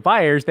Tribe of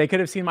Buyers, they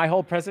could have seen my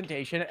whole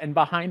presentation and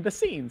behind the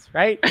scenes,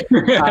 right?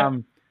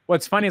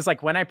 What's funny is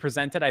like when I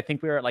presented, I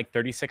think we were at like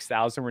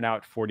 36,000. We're now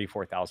at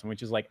 44,000,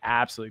 which is like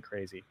absolutely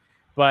crazy.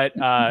 But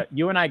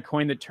you and I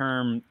coined the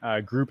term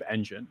group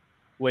engine,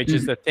 which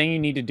is the thing you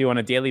need to do on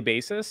a daily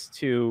basis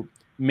to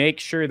make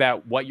sure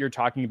that what you're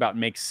talking about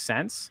makes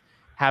sense,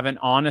 have an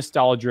honest,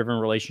 dollar-driven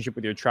relationship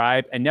with your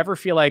tribe, and never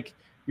feel like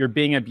you're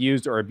being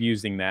abused or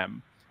abusing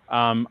them.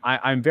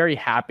 I'm very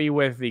happy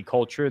with the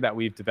culture that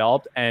we've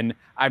developed, and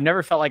I've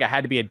never felt like I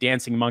had to be a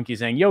dancing monkey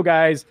saying, yo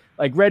guys,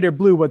 like red or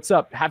blue, what's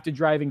up? Have to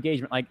drive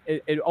engagement. Like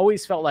it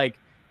always felt like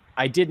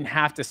I didn't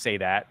have to say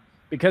that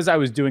because I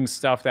was doing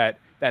stuff that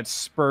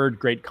spurred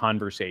great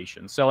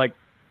conversation. So like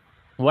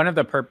one of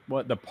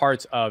the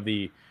parts of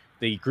the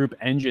group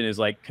engine is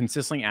like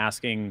consistently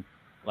asking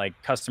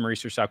like customer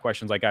research style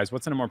questions like, guys,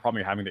 what's the number one problem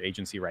you're having with the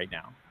agency right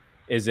now?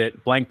 Is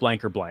it blank,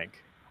 blank, or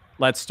blank?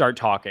 Let's start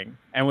talking.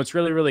 And what's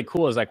really, really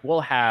cool is like, we'll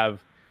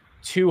have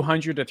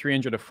 200 to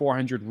 300 to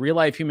 400 real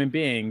life human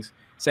beings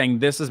saying,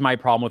 this is my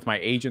problem with my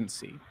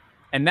agency.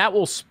 And that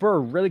will spur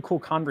really cool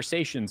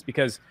conversations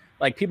because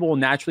like people will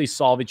naturally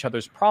solve each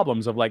other's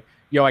problems of like,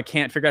 yo, I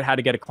can't figure out how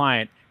to get a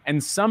client.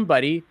 And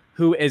somebody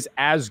who is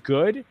as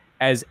good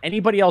as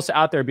anybody else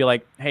out there be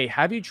like, hey,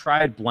 have you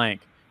tried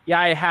blank? Yeah,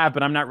 I have,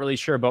 but I'm not really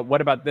sure. But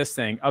what about this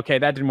thing? Okay,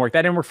 that didn't work.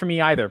 That didn't work for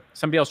me either.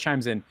 Somebody else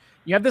chimes in.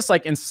 You have this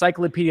like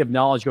encyclopedia of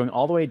knowledge going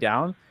all the way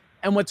down.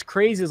 And what's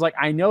crazy is like,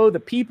 I know the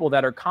people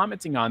that are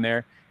commenting on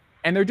there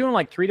and they're doing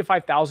like $3,000 to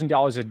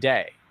 $5,000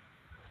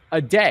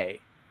 a day.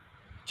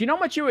 Do you know how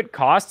much it would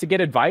cost to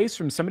get advice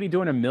from somebody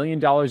doing $1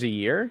 million a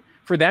year?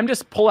 For them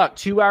just pull out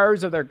 2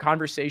 hours of their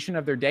conversation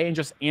of their day and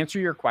just answer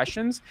your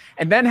questions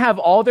and then have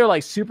all their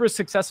like super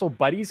successful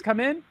buddies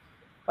come in.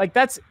 Like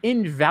that's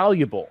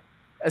invaluable,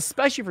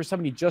 especially for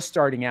somebody just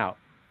starting out.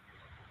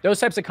 Those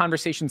types of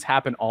conversations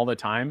happen all the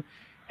time.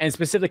 And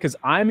specifically because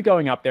I'm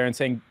going up there and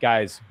saying,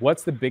 guys,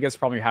 what's the biggest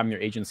problem you're having in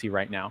your agency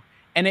right now?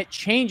 And it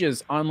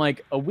changes on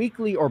like a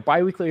weekly or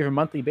biweekly or a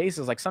monthly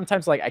basis. Like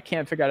sometimes like I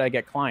can't figure out how to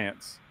get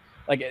clients.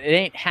 Like it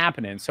ain't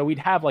happening. So we'd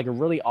have like a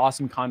really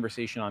awesome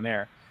conversation on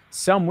there.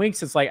 Some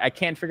weeks it's like I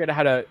can't figure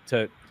out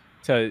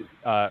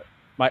how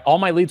all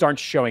my leads aren't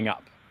showing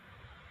up.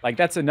 Like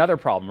that's another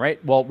problem,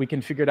 right? Well, we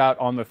can figure it out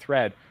on the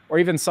thread or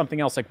even something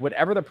else. Like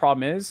whatever the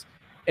problem is,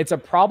 it's a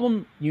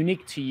problem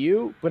unique to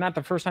you, but not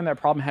the first time that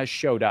problem has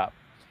showed up.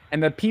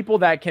 And the people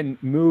that can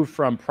move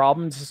from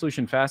problem to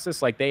solution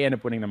fastest, like they end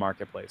up winning the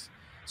marketplace.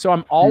 So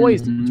I'm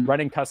always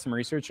running customer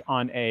research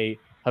on a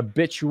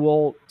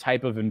habitual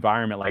type of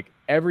environment. Like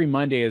every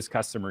Monday is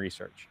customer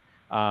research.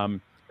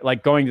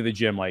 like going to the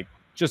gym, like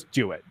just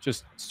do it.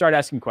 Just start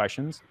asking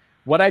questions.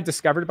 What I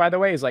discovered, by the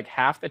way, is like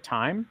half the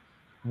time,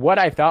 what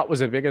I thought was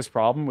the biggest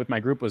problem with my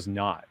group was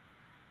not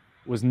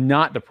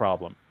the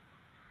problem.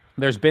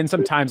 There's been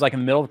some times like in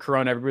the middle of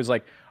Corona, everybody's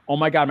like, oh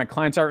my God, my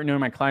clients aren't renewing,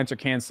 my clients are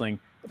canceling.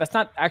 But that's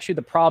not actually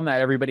the problem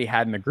that everybody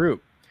had in the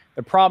group.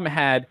 The problem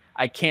had,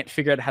 I can't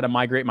figure out how to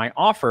migrate my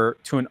offer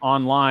to an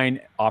online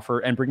offer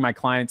and bring my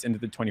clients into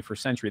the 21st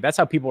century. That's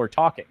how people are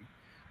talking.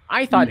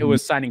 I thought it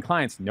was signing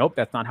clients. Nope,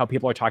 that's not how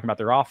people are talking about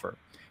their offer.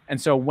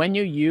 And so when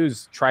you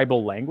use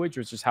tribal language,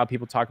 which is how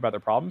people talk about their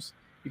problems,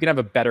 you can have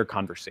a better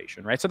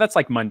conversation, right? So that's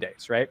like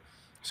Mondays, right?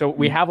 So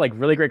we have like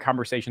really great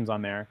conversations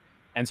on there.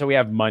 And so we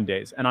have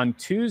Mondays. And on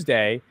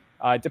Tuesday,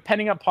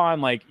 depending upon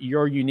like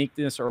your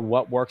uniqueness or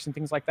what works and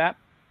things like that,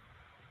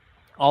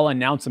 I'll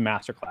announce a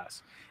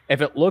masterclass. If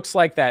it looks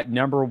like that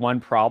number one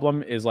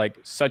problem is like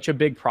such a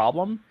big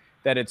problem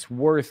that it's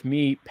worth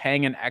me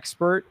paying an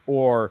expert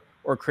or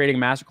creating a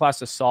masterclass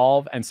to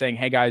solve and saying,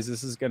 hey guys,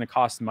 this is going to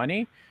cost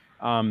money,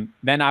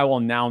 then I will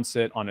announce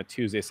it on a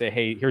Tuesday. Say,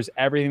 hey, here's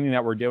everything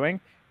that we're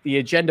doing. The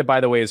agenda, by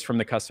the way, is from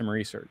the customer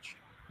research.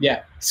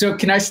 Yeah. So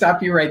can I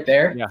stop you right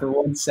there for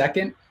 1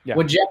 second? Yeah.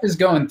 What Jeff is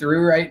going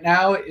through right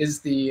now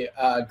is the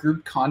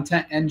group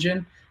content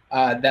engine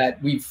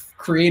that we've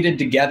created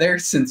together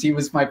since he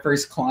was my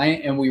first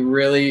client. And we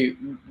really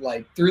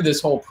like through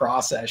this whole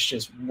process,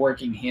 just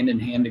working hand in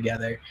hand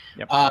together.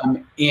 Yep.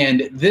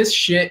 And this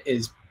shit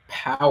is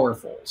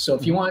powerful. So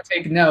if you want to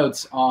take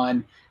notes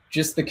on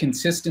just the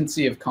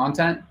consistency of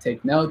content,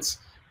 take notes.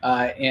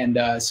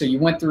 So you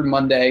went through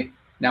Monday,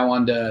 now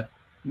on to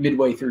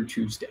midway through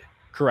Tuesday.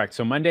 Correct.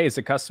 So Monday is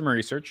the customer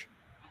research.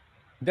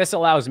 This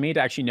allows me to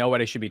actually know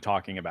what I should be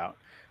talking about.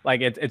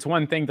 Like it's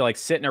one thing to like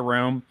sit in a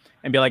room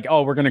and be like,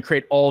 oh, we're going to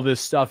create all this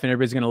stuff and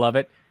everybody's going to love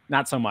it.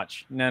 Not so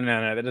much. No.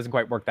 That doesn't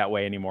quite work that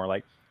way anymore.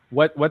 Like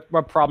what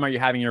problem are you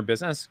having in your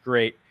business?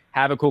 Great.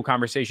 Have a cool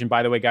conversation.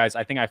 By the way, guys,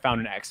 I think I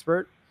found an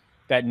expert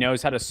that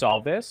knows how to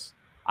solve this.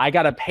 I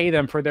got to pay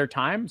them for their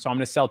time. So I'm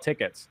going to sell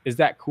tickets. Is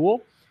that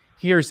cool?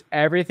 Here's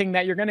everything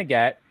that you're going to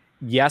get.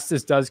 Yes,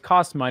 this does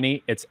cost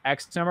money. It's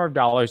X number of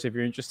dollars. If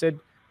you're interested,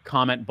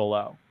 comment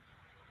below.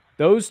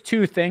 Those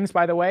two things,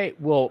 by the way,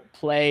 will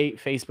play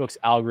Facebook's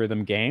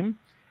algorithm game.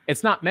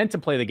 It's not meant to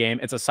play the game.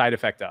 It's a side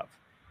effect of.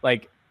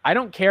 Like, I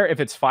don't care if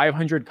it's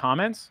 500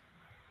 comments,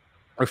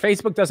 or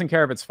Facebook doesn't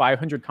care if it's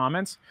 500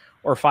 comments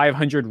or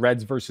 500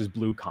 reds versus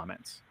blue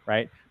comments,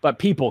 right? But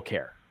people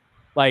care.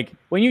 Like,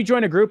 when you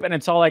join a group and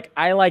it's all like,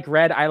 I like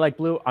red, I like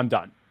blue, I'm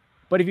done.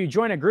 But if you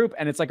join a group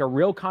and it's like a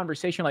real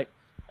conversation, like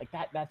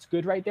that's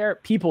good right there,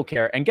 people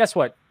care. And guess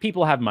what?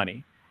 People have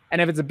money.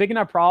 And if it's a big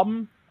enough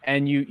problem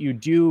and you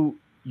do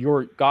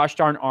your gosh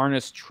darn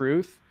honest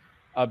truth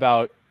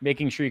about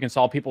making sure you can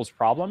solve people's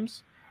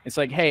problems, it's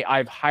like, hey,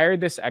 I've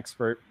hired this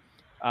expert.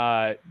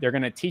 They're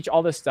going to teach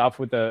all this stuff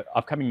with the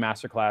upcoming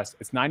masterclass.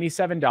 It's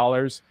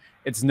 $97.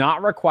 It's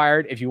not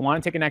required. If you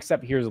want to take a next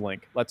step, here's a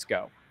link. Let's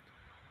go.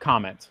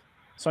 Comment.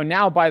 So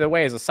now, by the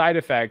way, as a side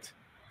effect,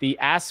 the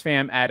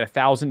AskFam at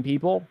 1,000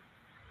 people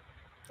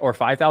or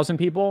 5,000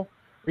 people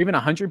or even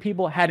 100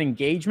 people had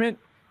engagement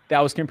that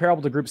was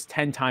comparable to groups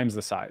 10 times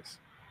the size.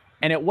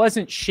 And it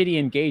wasn't shitty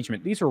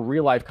engagement. These were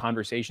real life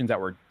conversations that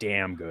were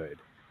damn good.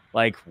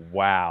 Like,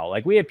 wow.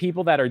 Like we have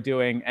people that are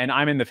doing, and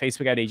I'm in the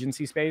Facebook ad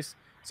agency space,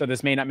 so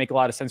this may not make a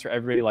lot of sense for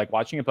everybody like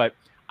watching it, but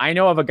I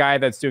know of a guy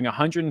that's doing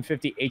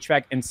 150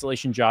 HVAC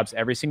installation jobs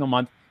every single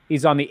month.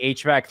 He's on the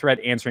HVAC thread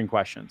answering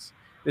questions.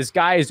 This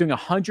guy is doing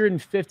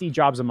 150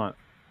 jobs a month.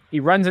 He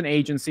runs an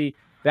agency.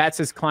 That's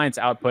his client's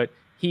output.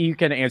 He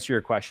can answer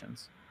your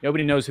questions.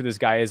 Nobody knows who this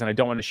guy is, and I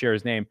don't want to share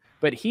his name,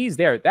 but he's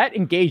there. That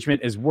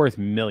engagement is worth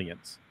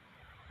millions.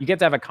 You get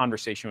to have a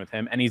conversation with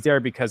him, and he's there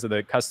because of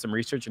the custom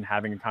research and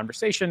having a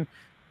conversation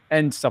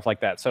and stuff like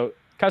that. So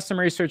custom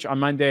research on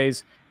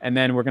Mondays, and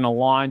then we're going to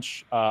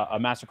launch a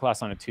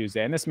masterclass on a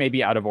Tuesday. And this may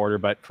be out of order,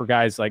 but for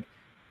guys and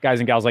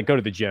gals, like go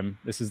to the gym.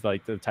 This is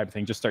like the type of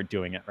thing. Just start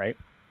doing it, right?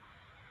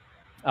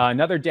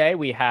 Another day,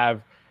 we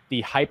have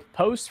the hype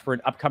post for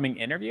an upcoming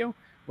interview.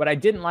 What I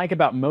didn't like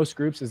about most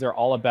groups is they're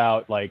all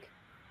about like,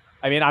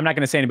 I mean, I'm not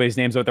going to say anybody's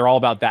names, but they're all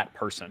about that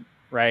person,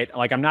 right?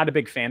 Like, I'm not a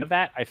big fan of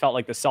that. I felt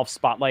like the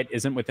self-spotlight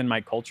isn't within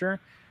my culture.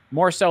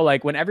 More so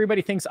like when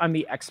everybody thinks I'm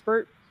the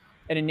expert,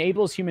 it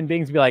enables human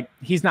beings to be like,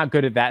 he's not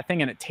good at that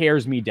thing, and it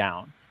tears me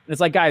down. And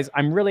it's like, guys,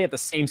 I'm really at the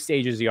same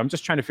stage as you. I'm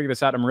just trying to figure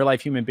this out. I'm a real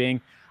life human being.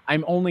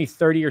 I'm only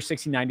 30 or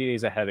 60, 90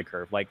 days ahead of the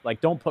curve.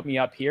 Like don't put me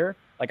up here.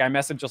 Like I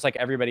mess up just like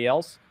everybody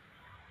else.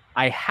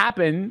 I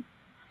happen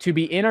to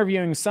be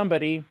interviewing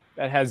somebody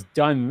that has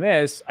done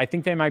this. I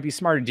think they might be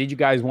smarter. Did you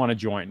guys want to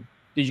join?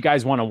 Did you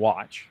guys want to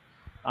watch?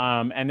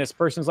 And this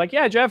person's like,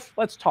 yeah, Jeff,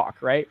 let's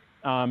talk, right?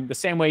 The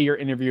same way you're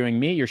interviewing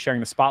me, you're sharing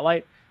the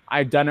spotlight.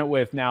 I've done it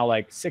with now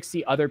like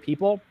 60 other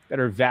people that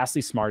are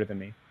vastly smarter than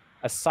me.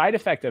 A side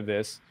effect of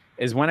this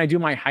is when I do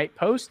my hype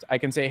post, I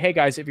can say, hey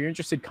guys, if you're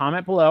interested,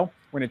 comment below.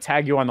 We're going to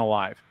tag you on the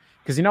live.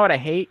 Because you know what I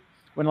hate?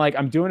 When like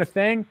I'm doing a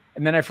thing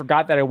and then I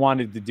forgot that I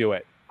wanted to do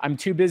it. I'm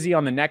too busy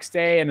on the next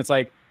day and it's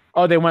like,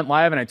 oh, they went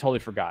live and I totally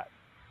forgot.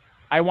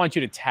 I want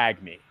you to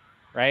tag me,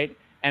 right?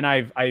 And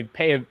I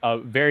pay a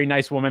very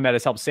nice woman that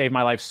has helped save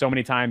my life so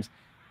many times,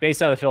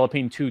 based out of the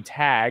Philippines, to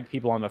tag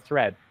people on the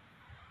thread.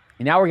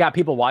 And now we got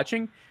people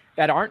watching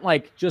that aren't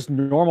like just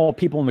normal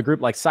people in the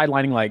group, like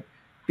sidelining. Like,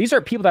 these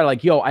are people that are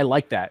like, yo, I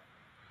like that.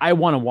 I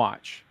want to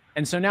watch.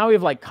 And so now we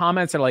have like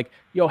comments that are like,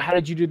 yo, how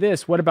did you do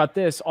this? What about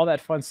this? All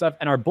that fun stuff.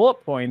 And our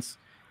bullet points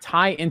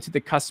tie into the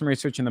customer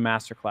research in the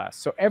masterclass.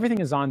 So everything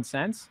is on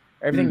sense.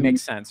 Everything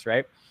makes sense,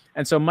 right?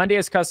 And so Monday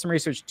is customer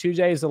research.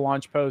 Tuesday is the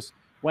launch post.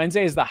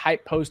 Wednesday is the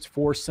hype post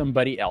for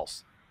somebody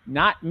else.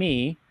 Not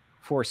me,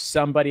 for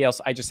somebody else.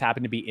 I just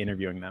happen to be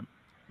interviewing them.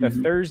 The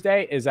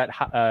Thursday is that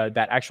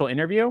actual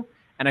interview.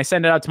 And I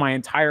send it out to my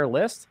entire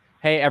list.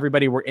 Hey,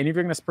 everybody, we're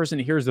interviewing this person.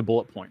 Here's the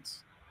bullet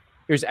points.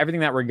 Here's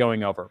everything that we're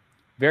going over.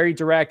 Very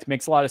direct,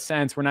 makes a lot of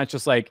sense. We're not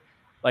just like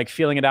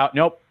feeling it out.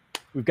 Nope.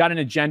 We've got an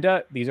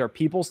agenda. These are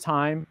people's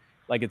time.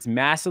 Like, it's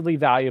massively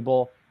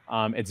valuable.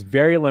 It's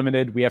very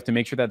limited. We have to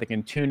make sure that they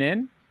can tune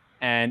in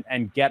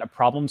and get a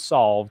problem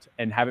solved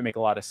and have it make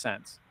a lot of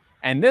sense.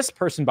 And this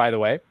person, by the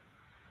way,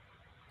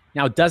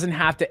 now doesn't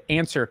have to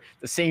answer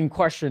the same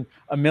question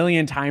a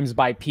million times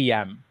by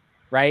PM,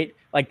 right?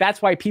 Like,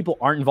 that's why people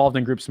aren't involved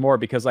in groups more,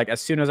 because like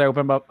as soon as I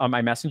open up on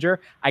my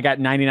messenger, I got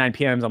 99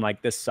 PMs. I'm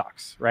like, this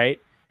sucks,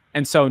 right?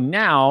 And so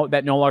now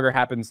that no longer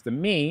happens to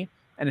me,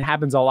 and it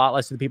happens a lot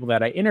less to the people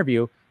that I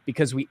interview,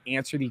 because we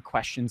answer the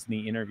questions in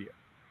the interview.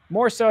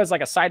 More so as like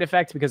a side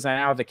effect, because I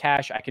now have the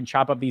cash. I can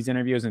chop up these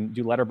interviews and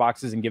do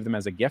letterboxes and give them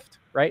as a gift,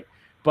 right?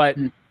 But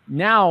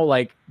now,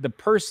 like, the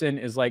person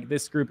is like,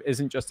 this group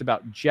isn't just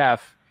about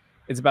Jeff.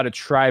 It's about a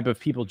tribe of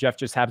people. Jeff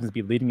just happens to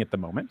be leading at the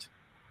moment.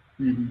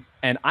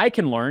 And I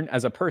can learn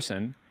as a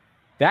person.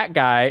 That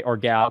guy or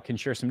gal can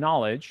share some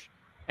knowledge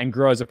and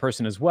grow as a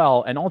person as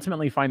well, and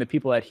ultimately find the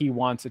people that he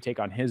wants to take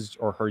on his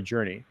or her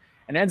journey.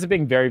 And it ends up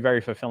being very,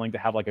 very fulfilling to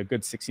have like a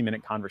good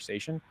 60-minute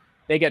conversation.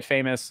 They get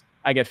famous.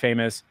 I get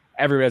famous.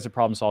 Everybody has a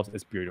problem solved.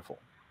 It's beautiful.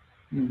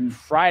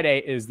 Friday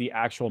is the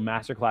actual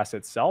masterclass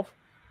itself,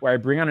 where I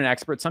bring on an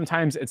expert.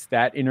 Sometimes it's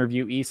that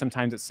interviewee.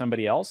 Sometimes it's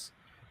somebody else.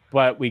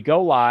 But we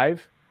go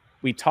live.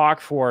 We talk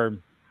for,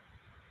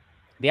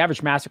 the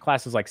average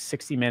masterclass is like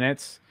 60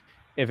 minutes.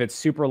 If it's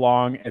super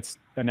long, it's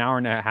an hour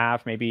and a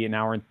half, maybe an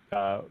hour,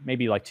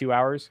 maybe like 2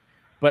 hours.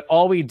 But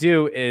all we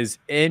do is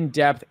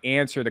in-depth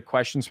answer the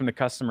questions from the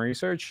customer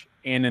research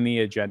and in the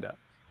agenda.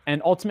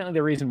 And ultimately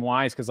the reason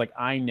why is because like,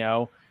 I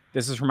know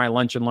this is from my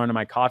lunch and learn and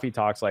my coffee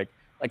talks. Like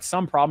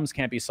some problems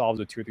can't be solved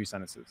with 2 or 3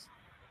 sentences.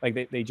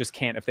 Like they just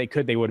can't. If they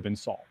could, they would have been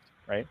solved,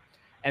 right?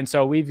 And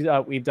so we've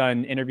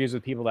done interviews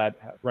with people that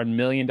run $1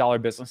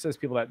 million businesses,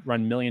 people that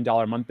run $1 million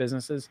a month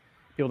businesses,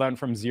 people that went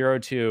from zero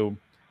to,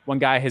 one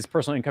guy, his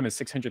personal income is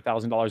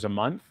 $600,000 a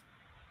month.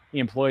 He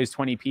employs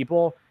 20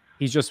 people.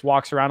 He just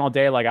walks around all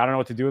day. Like, I don't know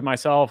what to do with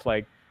myself.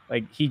 Like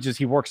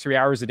he works 3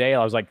 hours a day.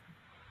 I was like,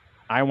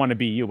 I want to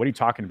be you. What are you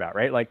talking about?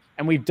 Right. Like,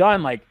 and we've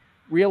done like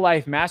real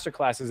life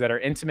masterclasses that are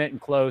intimate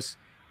and close,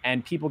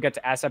 and people get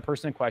to ask that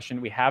person a question.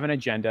 We have an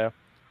agenda,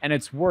 and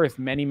it's worth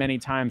many, many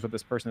times what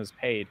this person has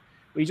paid.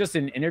 We just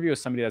did an interview with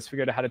somebody that's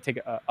figured out how to take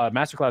a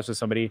masterclass with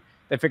somebody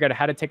that figured out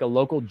how to take a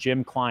local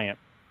gym client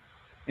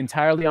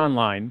entirely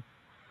online,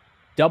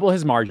 double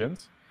his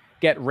margins,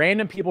 get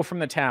random people from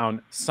the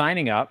town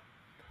signing up,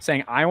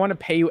 saying, I want to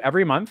pay you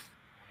every month.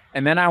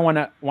 And then I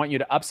want you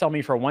to upsell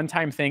me for a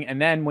one-time thing. And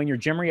then when your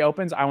gym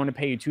reopens, I want to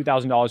pay you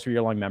 $2,000 for your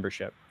year-long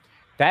membership.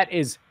 That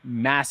is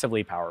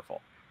massively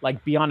powerful,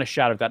 like beyond a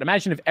shadow of doubt.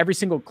 Imagine if every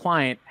single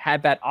client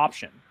had that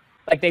option.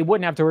 Like, they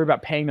wouldn't have to worry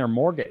about paying their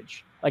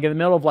mortgage. Like, in the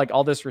middle of like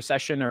all this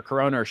recession or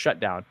corona or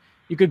shutdown,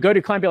 you could go to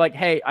a client and be like,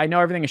 hey, I know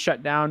everything is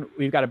shut down.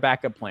 We've got a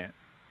backup plan.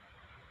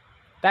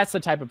 That's the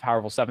type of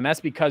powerful stuff. And that's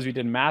because we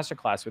did a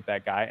masterclass with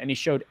that guy and he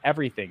showed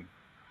everything.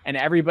 And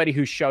everybody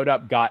who showed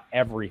up got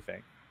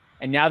everything.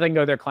 And now they can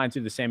go to their clients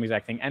do the same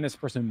exact thing. And this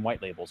person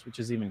white labels, which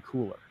is even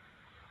cooler,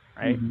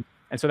 right?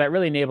 And so that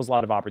really enables a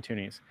lot of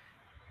opportunities.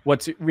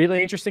 What's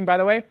really interesting, by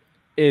the way,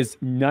 is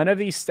none of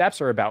these steps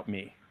are about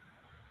me.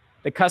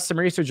 The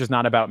customer research is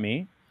not about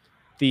me.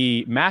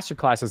 The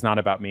masterclass is not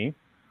about me.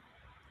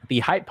 The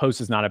hype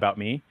post is not about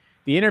me.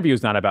 The interview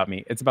is not about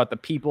me. It's about the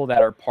people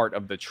that are part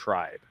of the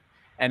tribe.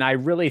 And I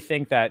really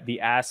think that the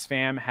Ask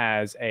Fam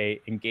has a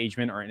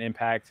engagement or an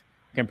impact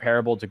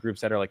comparable to groups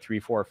that are like 3,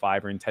 4, or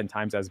 5 or 10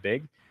 times as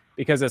big,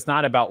 because it's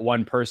not about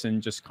one person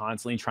just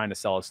constantly trying to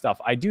sell us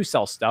stuff. I do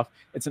sell stuff.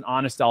 It's an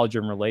honest,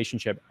 dollar-driven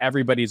relationship.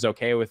 Everybody's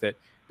okay with it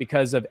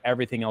because of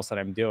everything else that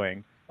I'm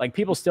doing. Like,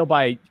 people still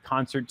buy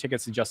concert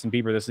tickets to Justin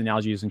Bieber. This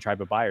analogy used in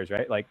Tribe of Buyers,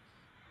 right?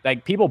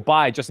 Like people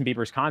buy Justin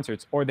Bieber's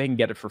concerts, or they can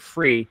get it for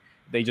free.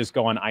 They just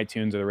go on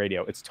iTunes or the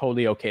radio. It's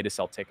totally okay to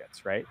sell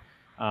tickets, right?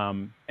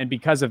 And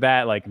because of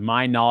that, like,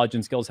 my knowledge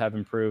and skills have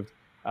improved.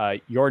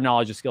 Your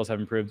knowledge and skills have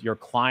improved. Your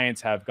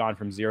clients have gone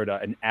from 0 to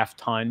an F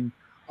ton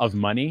of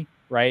money,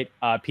 right?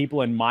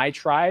 People in my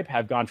tribe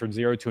have gone from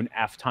 0 to an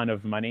F ton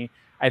of money.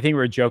 I think we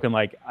were joking,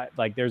 like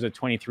there's a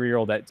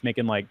 23-year-old that's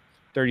making like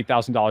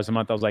 $30,000 a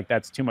month. I was like,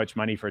 that's too much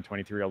money for a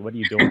 23-year-old. What are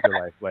you doing with your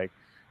life? Like,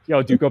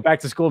 yo, dude, go back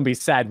to school and be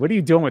sad. What are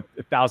you doing with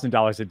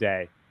 $1,000 a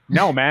day?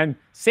 No, man,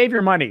 save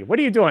your money. What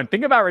are you doing?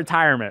 Think about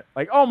retirement.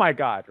 Like, oh my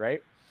God,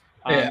 right?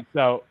 Yeah.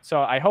 So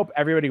I hope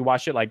everybody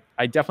watched it. Like,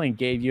 I definitely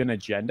gave you an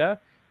agenda.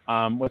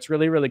 What's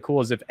really, really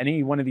cool is if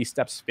any one of these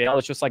steps fail,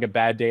 it's just like a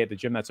bad day at the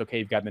gym. That's okay.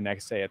 You've got the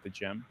next day at the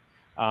gym.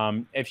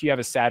 If you have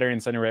a Saturday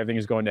and Sunday where everything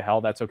is going to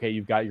hell, that's okay.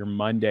 You've got your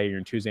Monday,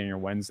 your Tuesday, and your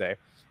Wednesday.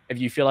 If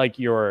you feel like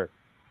your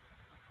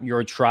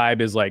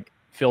tribe is like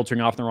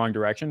filtering off in the wrong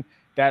direction,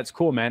 that's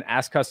cool, man.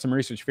 Ask custom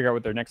research, figure out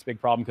what their next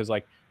big problem, because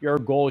like your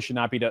goal should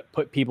not be to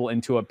put people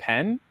into a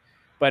pen,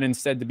 but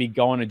instead to be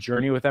going a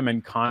journey with them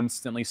and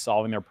constantly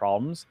solving their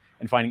problems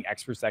and finding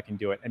experts that can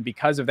do it. And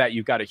because of that,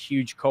 you've got a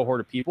huge cohort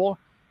of people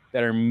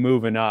that are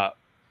moving up.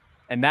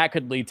 And that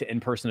could lead to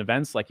in-person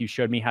events like you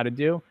showed me how to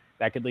do.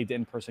 That could lead to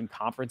in-person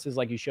conferences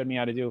like you showed me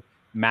how to do.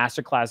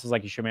 Master classes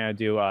like you showed me how to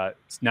do.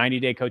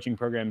 90-day coaching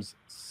programs,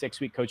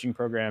 6-week coaching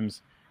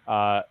programs,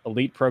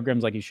 elite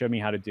programs like you showed me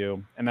how to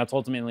do. And that's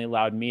ultimately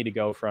allowed me to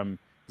go from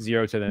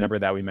 0 to the number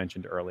that we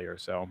mentioned earlier.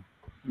 So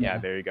yeah,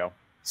 there you go.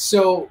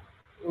 So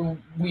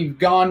we've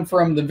gone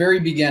from the very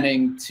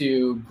beginning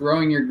to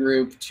growing your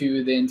group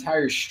to the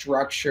entire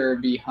structure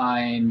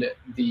behind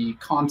the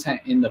content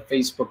in the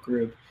Facebook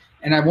group.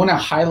 And I want to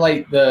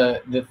highlight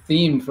the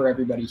theme for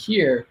everybody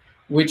here,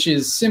 which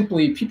is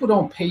simply people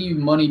don't pay you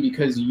money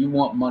because you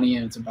want money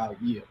and it's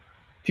about you.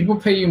 People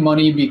pay you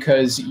money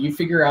because you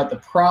figure out the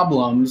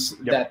problems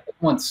that they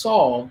want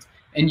solved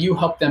and you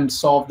help them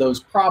solve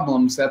those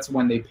problems. That's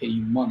when they pay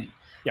you money.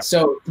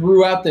 So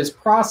throughout this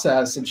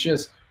process, it's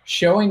just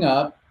showing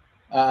up.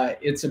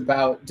 It's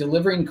about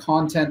delivering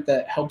content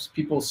that helps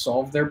people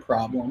solve their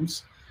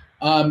problems.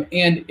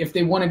 And if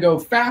they want to go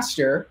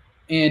faster,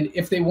 and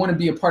if they want to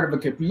be a part of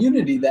a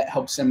community that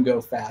helps them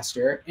go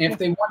faster, and if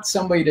they want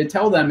somebody to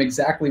tell them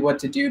exactly what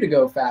to do to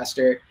go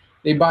faster,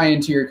 they buy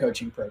into your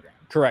coaching program.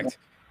 Correct.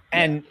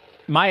 And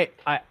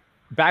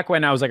back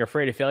when I was like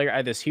afraid of failure, I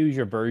had this huge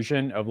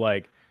aversion of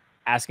like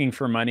asking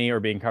for money or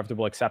being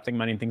comfortable accepting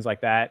money and things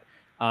like that.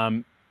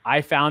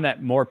 I found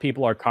that more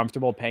people are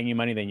comfortable paying you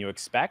money than you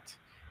expect.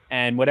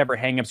 And whatever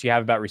hangups you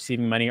have about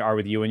receiving money are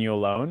with you and you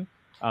alone.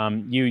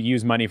 You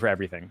use money for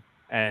everything.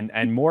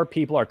 And more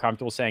people are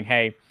comfortable saying,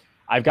 hey,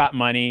 I've got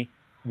money.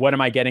 What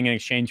am I getting in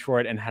exchange for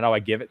it? And how do I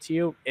give it to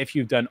you? If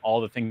you've done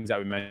all the things that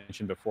we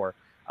mentioned before.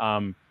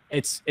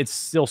 It's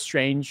still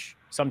strange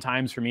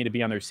sometimes for me to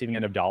be on the receiving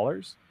end of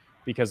dollars,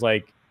 because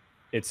like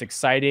it's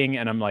exciting.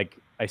 And I'm like,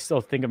 I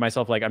still think of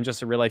myself like I'm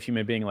just a real life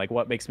human being. Like,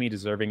 what makes me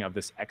deserving of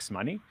this X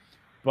money?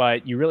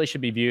 But you really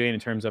should be viewing in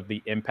terms of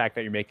the impact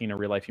that you're making in a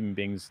real life human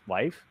being's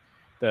life,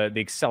 the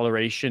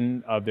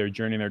acceleration of their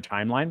journey and their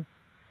timeline,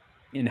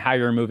 and how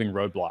you're removing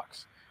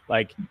roadblocks.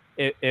 Like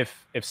if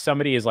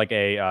somebody is like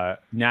a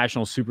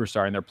national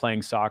superstar and they're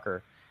playing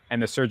soccer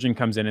and the surgeon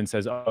comes in and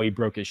says, oh, he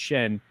broke his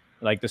shin,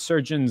 like the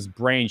surgeon's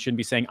brain shouldn't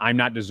be saying, I'm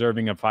not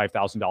deserving of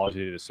 $5,000 to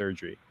do the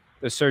surgery.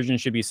 The surgeon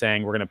should be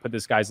saying, we're going to put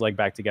this guy's leg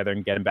back together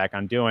and get him back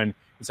on doing,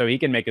 and so he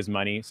can make his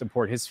money,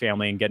 support his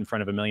family, and get in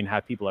front of 1.5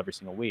 million people every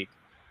single week.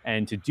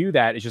 And to do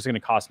that, it's just going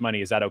to cost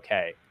money. Is that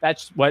okay?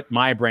 That's what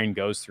my brain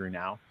goes through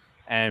now.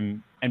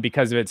 And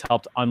because of it, it's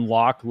helped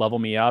unlock, level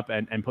me up,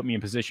 and put me in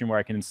a position where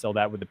I can instill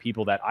that with the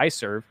people that I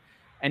serve.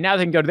 And now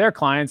they can go to their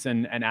clients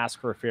and ask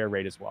for a fair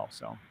rate as well.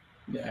 So,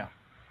 yeah.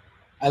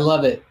 I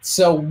love it.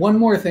 So one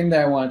more thing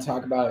that I want to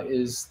talk about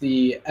is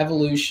the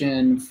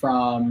evolution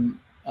from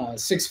a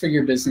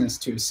 6-figure business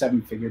to a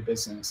 7-figure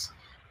business,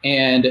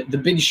 and the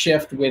big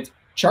shift with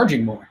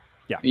charging more.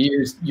 Yeah.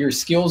 Your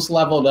skills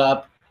leveled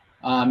up.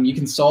 You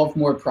can solve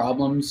more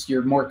problems.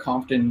 You're more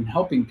confident in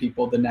helping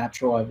people. The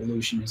natural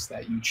evolution is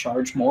that you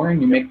charge more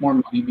and you make more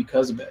money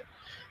because of it.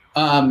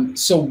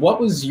 So what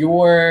was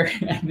your,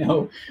 I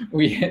know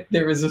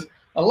there was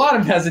a lot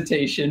of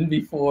hesitation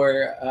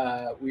before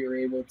we were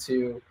able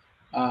to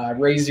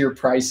raise your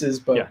prices,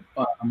 but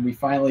we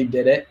finally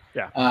did it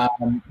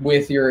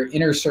with your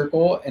Inner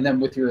Circle and then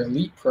with your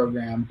Elite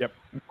program.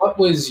 What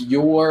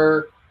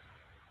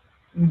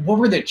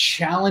were the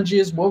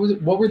challenges? What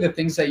were the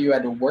things that you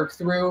had to work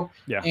through?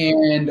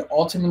 And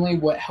ultimately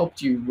what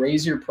helped you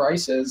raise your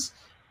prices?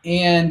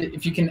 And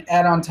if you can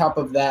add on top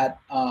of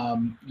that,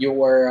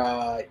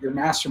 your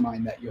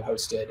mastermind that you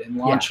hosted and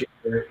launched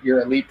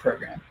your Elite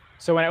program.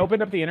 So when I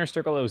opened up the Inner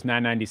Circle, it was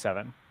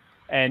 $997.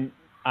 And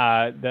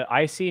the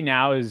IC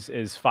now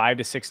is 5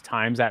 to 6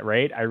 times that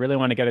rate. I really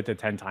want to get it to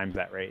 10 times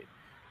that rate.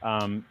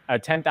 A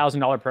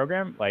 $10,000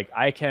 program, like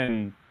I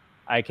can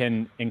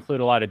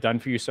include a lot of done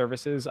for you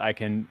services. I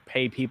can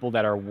pay people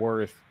that are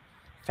worth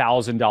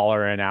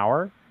 $1,000 an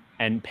hour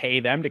and pay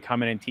them to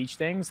come in and teach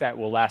things that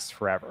will last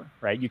forever,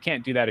 right? You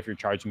can't do that if you're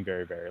charging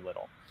very, very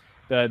little.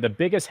 The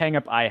biggest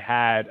hangup I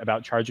had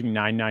about charging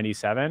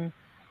 $997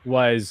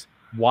 was,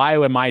 why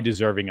am I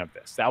deserving of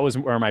this? That was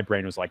where my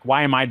brain was like,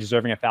 why am I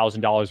deserving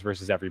 $1,000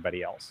 versus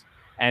everybody else?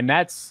 And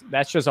that's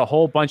just a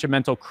whole bunch of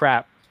mental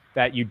crap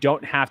that you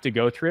don't have to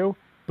go through,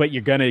 but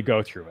you're gonna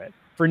go through it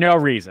for no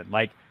reason.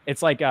 Like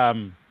it's like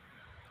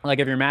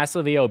if you're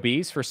massively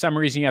obese, for some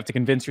reason you have to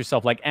convince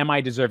yourself, like, am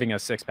I deserving a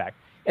 6-pack?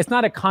 It's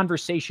not a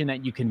conversation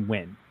that you can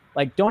win.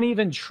 Like, don't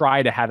even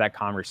try to have that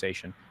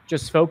conversation.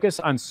 Just focus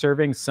on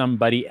serving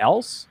somebody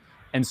else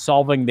and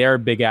solving their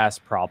big ass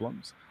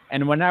problems.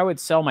 And when I would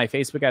sell my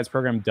Facebook ads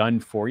program done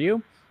for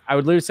you, I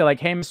would literally say like,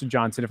 hey, Mr.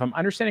 Johnson, if I'm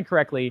understanding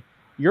correctly,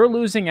 you're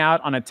losing out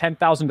on a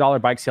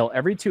 $10,000 bike sale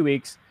every 2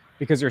 weeks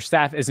because your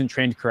staff isn't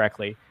trained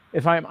correctly.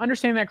 If I'm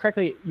understanding that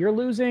correctly, you're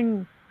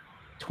losing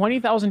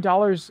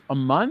 $20,000 a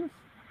month.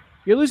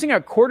 You're losing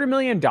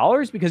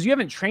 $250,000 because you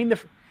haven't trained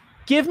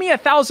give me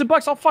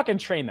 $1,000, I'll fucking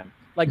train them.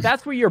 Like,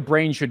 that's where your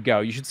brain should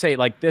go. You should say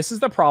like, this is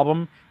the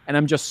problem and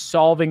I'm just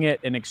solving it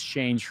in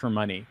exchange for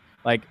money.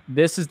 Like,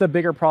 this is the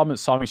bigger problem,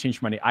 is solving exchange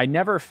for money. I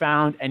never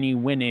found any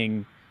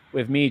winning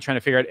with me trying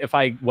to figure out if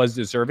I was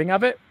deserving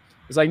of it.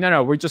 It's like,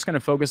 no, we're just going to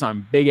focus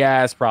on big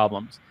ass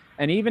problems.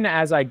 And even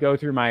as I go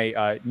through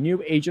my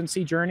new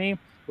agency journey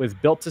with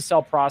built to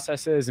sell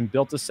processes and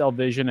built to sell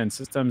vision and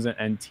systems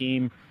and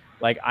team,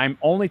 like, I'm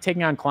only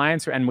taking on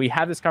clients. And we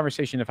have this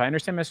conversation. If I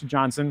understand, Mr.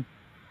 Johnson,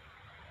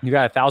 you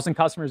got 1,000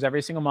 customers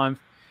every single month.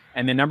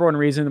 And the number one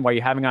reason why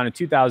you haven't gone to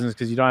 2,000 is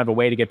because you don't have a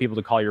way to get people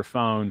to call your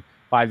phone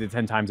 5 to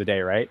 10 times a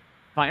day, right?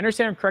 If I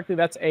understand correctly,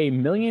 that's a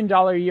 $1 million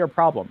a year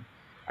problem.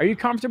 Are you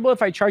comfortable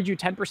if I charge you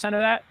 10% of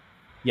that?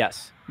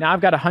 Yes. Now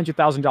I've got a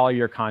 $100,000 a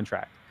year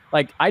contract.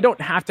 Like, I don't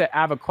have to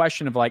have a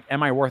question of like,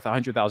 am I worth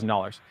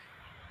 $100,000?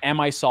 Am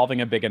I solving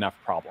a big enough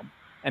problem?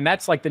 And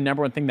that's like the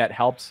number one thing that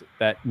helped,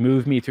 that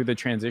moved me through the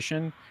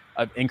transition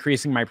of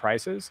increasing my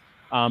prices.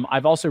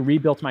 I've also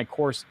rebuilt my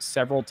course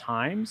several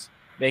times,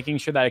 making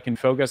sure that I can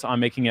focus on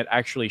making it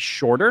actually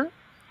shorter.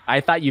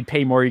 I thought you'd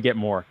pay more, you get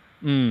more.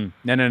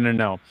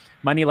 No.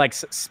 Money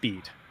likes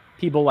speed.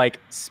 People like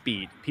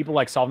speed. People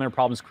like solving their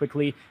problems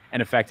quickly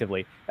and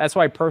effectively. That's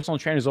why personal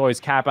trainers always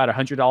cap out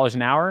 $100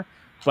 an hour,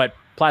 but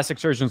plastic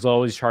surgeons will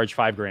always charge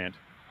 $5,000.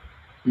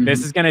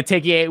 This is going to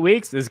take you 8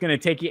 weeks. This is going to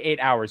take you 8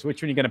 hours.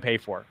 Which one are you going to pay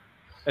for?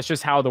 That's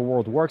just how the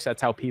world works.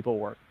 That's how people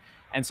work.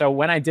 And so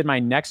when I did my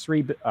next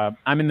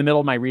I'm in the middle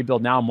of my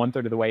rebuild now. I'm 1/3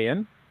 of the way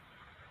in.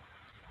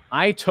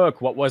 I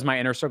took what was my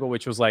inner circle,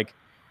 which was like,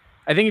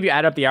 I think if you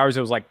add up the hours,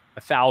 it was like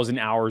 1,000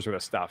 hours worth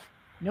of stuff.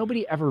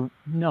 Nobody ever,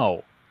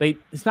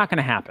 it's not going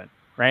to happen,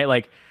 right?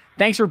 Like,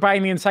 thanks for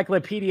buying the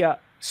encyclopedia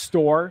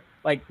store.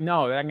 Like,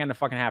 no, that ain't going to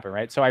fucking happen,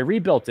 right? So I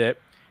rebuilt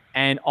it,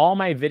 and all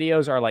my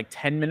videos are like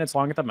 10 minutes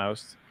long at the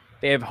most.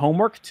 They have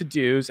homework,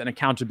 to-dos, and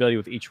accountability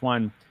with each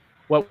one.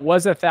 What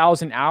was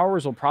 1,000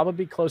 hours will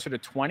probably be closer to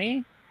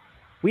 20.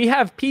 We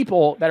have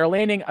people that are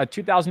landing a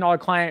 $2,000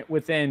 client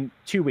within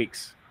 2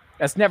 weeks.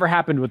 That's never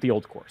happened with the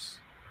old course,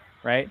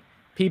 right?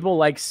 People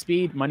like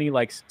speed, money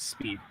likes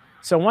speed.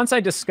 So once I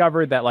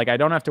discovered that, like, I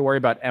don't have to worry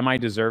about am I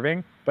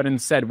deserving, but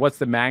instead what's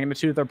the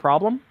magnitude of the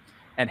problem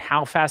and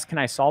how fast can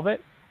I solve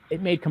it,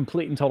 it made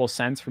complete and total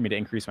sense for me to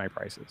increase my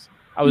prices.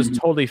 I was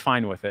totally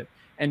fine with it.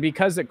 And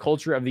because the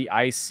culture of the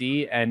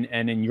IC and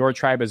in your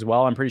tribe as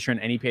well, I'm pretty sure in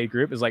any paid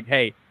group is like,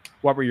 hey,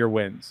 what were your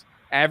wins?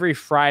 Every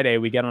Friday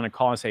we get on a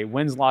call and say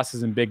wins,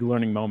 losses, and big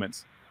learning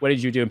moments. What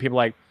did you do? And people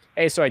are like,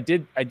 hey, so I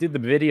did the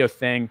video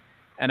thing,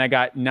 and I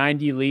got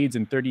 90 leads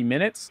in 30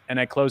 minutes, and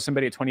I closed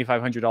somebody at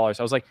 $2,500.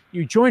 I was like,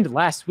 you joined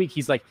last week.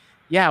 He's like,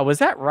 yeah, was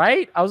that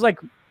right? I was like,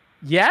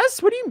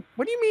 yes. What do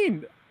you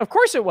mean? Of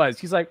course it was.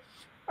 He's like,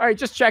 all right,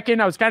 just checking.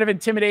 I was kind of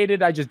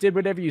intimidated. I just did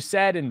whatever you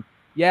said, and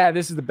yeah,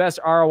 this is the best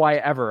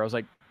ROI ever. I was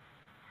like,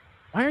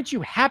 why aren't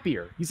you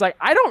happier? He's like,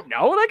 I don't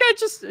know. Like,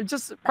 it's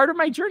just part of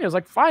my journey. I was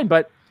like, fine,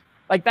 but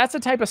like, that's the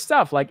type of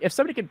stuff. Like, if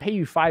somebody can pay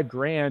you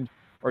 $5,000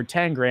 or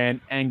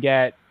 $10,000 and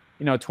get,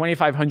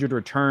 2,500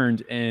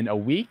 returned in a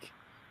week,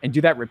 and do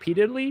that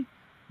repeatedly,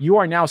 you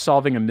are now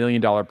solving $1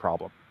 million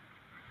problem.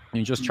 And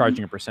you're just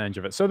charging a percentage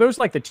of it. So those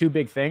are like the two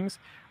big things.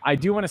 I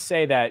do want to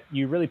say that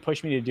you really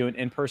pushed me to do an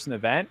in-person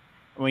event.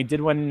 When we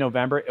did one in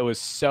November, it was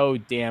so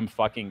damn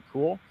fucking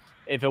cool.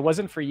 If it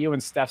wasn't for you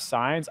and Steph's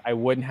signs, I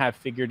wouldn't have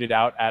figured it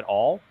out at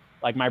all.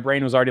 Like, my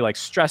brain was already like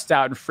stressed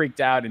out and freaked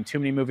out and too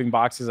many moving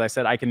boxes. I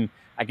said, I can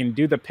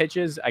do the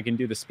pitches, I can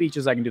do the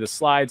speeches, I can do the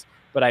slides,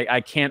 but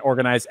I can't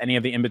organize any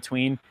of the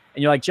in-between.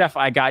 And you're like, Jeff,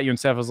 I got you. And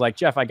Steph was like,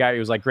 Jeff, I got you. It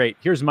was like, great,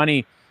 here's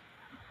money.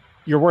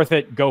 You're worth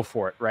it. Go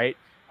for it. Right.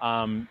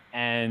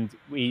 And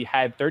we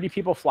had 30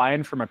 people fly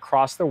in from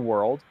across the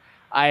world.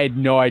 I had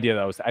no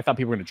idea I thought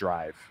people were going to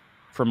drive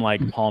from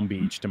like Palm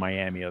Beach to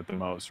Miami at the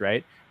most.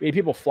 Right. We had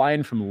people fly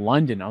in from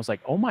London. I was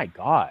like, oh my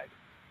God,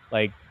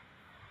 like,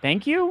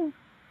 thank you,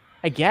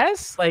 I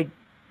guess. Like,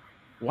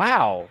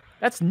 wow,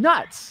 that's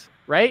nuts.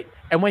 Right.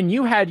 And when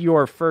you had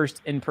your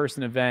first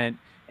in-person event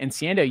in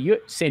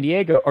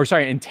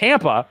in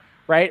Tampa,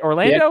 right?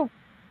 Orlando,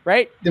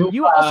 right?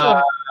 You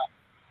also,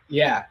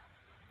 yeah.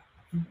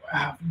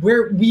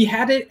 Where we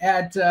had it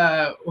at,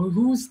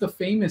 who's the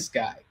famous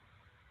guy?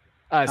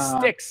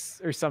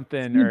 Styx or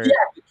something. Yeah,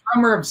 the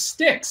drummer of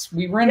Styx.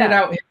 We rented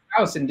out his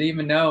house and didn't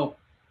even know.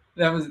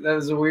 That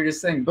was the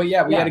weirdest thing. But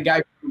yeah, we had a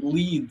guy from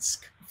Leeds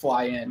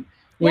fly in,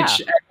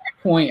 which at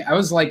that point, I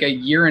was like a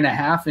year and a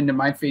half into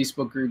my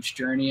Facebook group's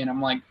journey, and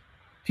I'm like,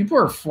 people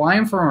are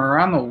flying from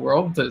around the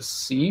world to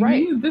see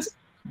me? This is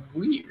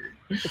weird.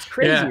 It's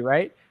crazy,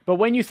 right? But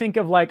when you think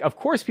of, like, of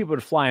course people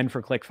would fly in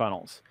for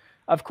ClickFunnels.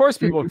 Of course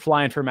people would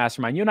fly in for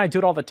Mastermind. You and I do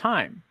it all the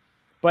time.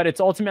 but it's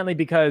ultimately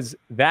because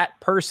that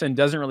person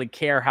doesn't really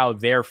care how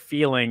they're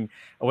feeling,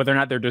 or whether or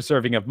not they're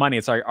deserving of money.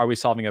 It's like, are we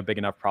solving a big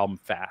enough problem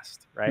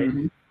fast, right?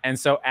 Mm-hmm. And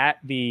so at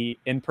the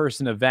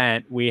in-person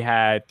event, we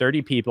had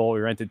 30 people. We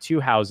rented 2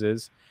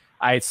 houses.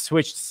 I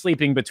switched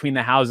sleeping between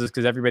the houses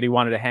because everybody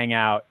wanted to hang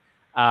out.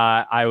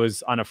 I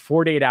was on a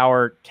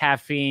 48-hour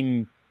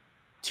caffeine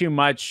too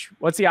much.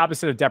 What's the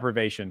opposite of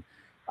deprivation?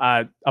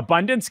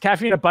 Abundance,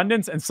 caffeine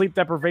abundance, and sleep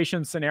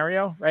deprivation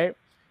scenario, right?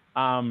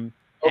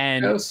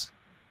 Overdose.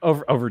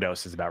 And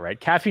overdose is about right.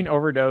 Caffeine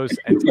overdose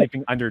and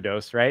sleeping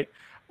underdose, right?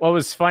 What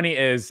was funny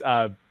is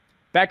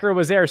Becker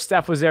was there,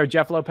 Steph was there,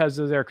 Jeff Lopez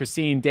was there,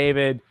 Christine,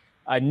 David,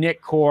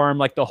 Nick Korm,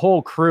 like the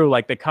whole crew,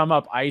 like the Come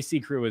Up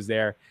IC crew was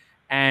there.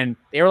 And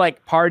they were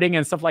like partying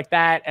and stuff like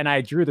that. And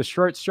I drew the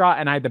short straw,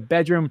 and I had the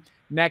bedroom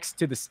next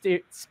to the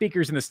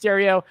speakers in the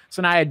stereo.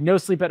 So now I had no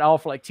sleep at all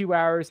for like 2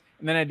 hours.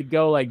 And then I had to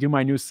go like do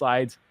my new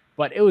slides.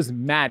 But it was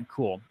mad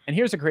cool. And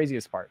here's the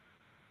craziest part.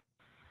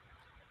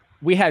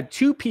 We had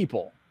 2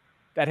 people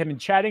that had been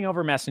chatting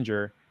over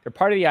Messenger. They're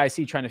part of the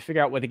IC trying to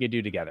figure out what they could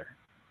do together.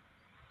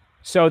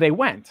 So they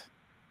went.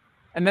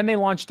 And then they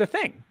launched a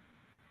thing.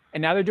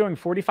 And now they're doing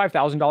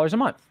 $45,000 a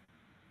month.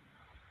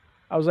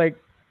 I was like,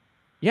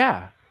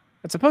 yeah,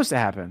 that's supposed to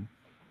happen.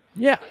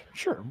 Yeah,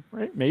 sure,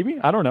 right? Maybe,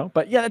 I don't know.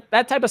 But yeah,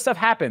 that type of stuff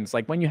happens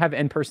like when you have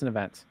in-person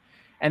events.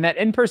 And that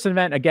in-person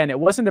event, again, it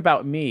wasn't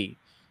about me.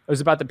 It was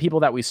about the people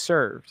that we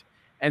served.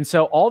 And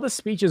so all the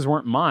speeches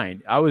weren't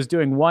mine. I was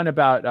doing one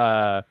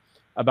about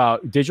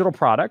digital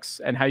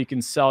products and how you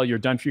can sell your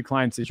done-for-you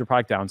clients' digital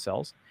product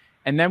downsells.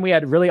 And then we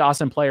had really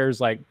awesome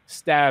players like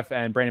Steph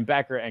and Brandon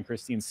Becker and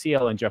Christine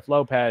Seal and Jeff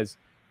Lopez.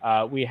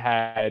 We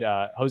had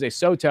Jose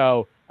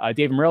Soto.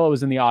 Dave Murillo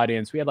was in the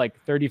audience. We had like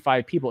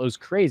 35 people. It was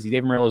crazy.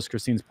 Dave Murillo is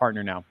Christine's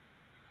partner now.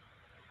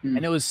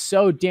 And it was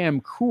so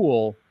damn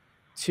cool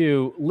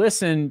to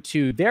listen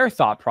to their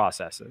thought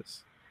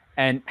processes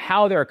and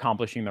how they're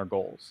accomplishing their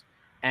goals.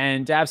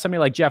 And to have somebody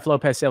like Jeff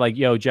Lopez say like,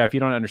 yo, Jeff, you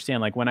don't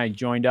understand. Like when I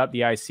joined up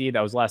the IC,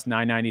 that was last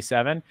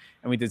 $997 and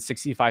we did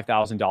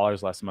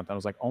 $65,000 last month. I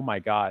was like, oh my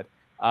God.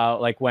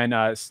 Like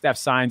when Steph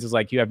Signs is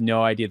like, you have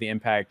no idea the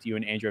impact you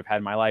and Andrew have had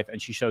in my life.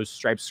 And she shows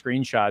Stripe's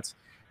screenshots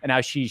and how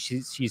she's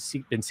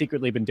been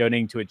secretly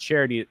donating to a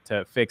charity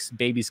to fix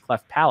babies'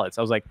 cleft palates.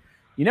 I was like,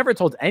 you never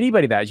told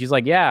anybody that. She's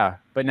like, yeah,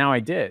 but now I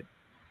did.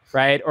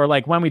 Right. Or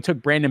like when we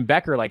took Brandon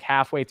Becker like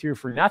halfway through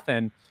for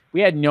nothing, we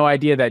had no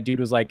idea that dude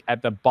was like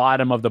at the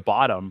bottom of the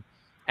bottom.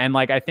 And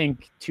like, I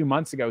think 2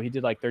 months ago, he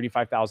did like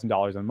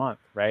 $35,000 a month.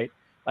 Right.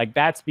 Like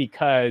that's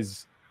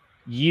because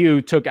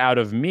you took out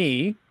of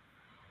me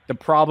the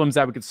problems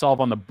that we could solve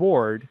on the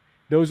board.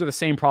 Those are the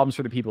same problems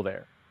for the people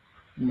there.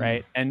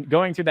 Right. And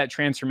going through that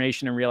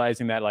transformation and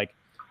realizing that like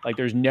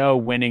there's no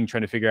winning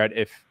trying to figure out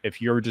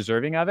if you're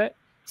deserving of it,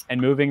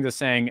 and moving to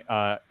saying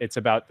it's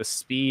about the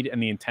speed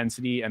and the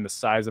intensity and the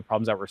size of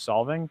problems that we're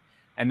solving.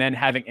 And then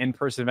having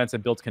in-person events that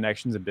build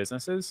connections and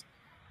businesses.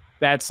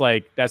 That's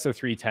the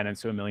 3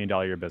 tenets to $1 million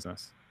a year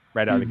business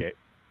right out of the gate.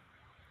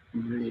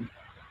 Agreed.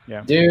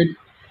 Yeah. Dude,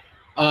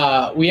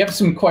 we have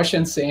some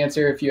questions to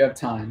answer if you have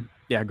time.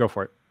 Yeah, go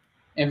for it.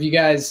 And if you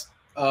guys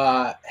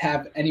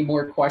have any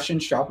more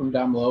questions, drop them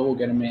down below. We'll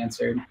get them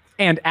answered.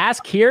 And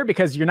ask here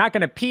because you're not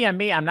going to PM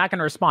me. I'm not going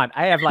to respond.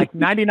 I have like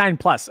 99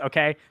 plus.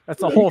 Okay.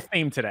 That's the whole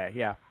theme today.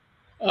 Yeah.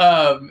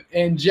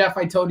 And Jeff,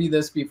 I told you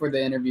this before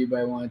the interview, but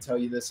I want to tell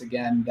you this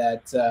again,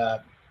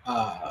 that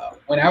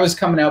when I was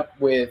coming up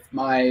with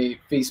my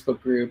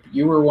Facebook group,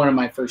 you were one of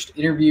my first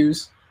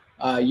interviews.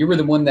 You were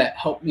the one that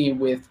helped me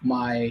with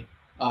my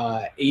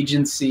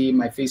agency,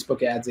 my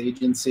Facebook ads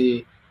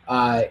agency.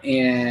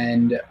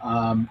 And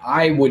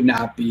I would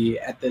not be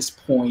at this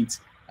point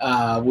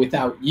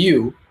without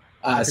you.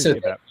 So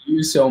thank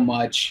you so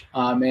much.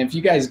 And if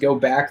you guys go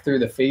back through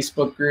the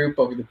Facebook group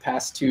over the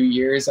past 2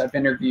 years, I've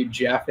interviewed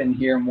Jeff in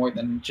here more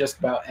than just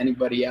about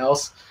anybody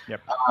else.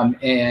 Yep.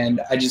 And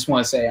I just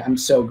want to say I'm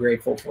so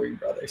grateful for you,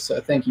 brother. So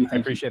thank you. I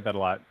appreciate that a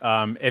lot.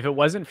 If it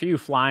wasn't for you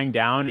flying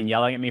down and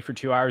yelling at me for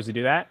 2 hours to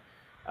do that,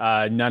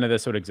 none of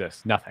this would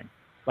exist. Nothing.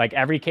 Like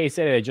every case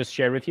study I just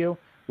shared with you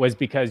was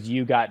because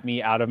you got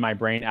me out of my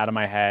brain, out of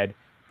my head,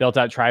 built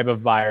out Tribe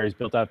of Buyers,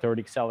 built out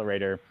Authority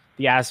Accelerator.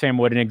 The ASFAM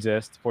wouldn't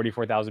exist.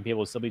 44,000 people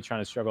would still be trying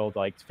to struggle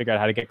to figure out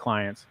how to get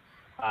clients.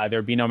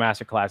 There'd be no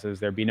master classes.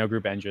 There'd be no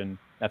group engine,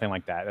 nothing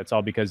like that. That's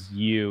all because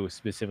you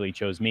specifically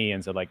chose me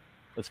and said like,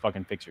 let's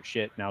fucking fix your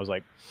shit. And I was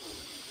like,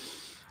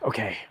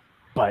 okay,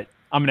 but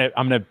I'm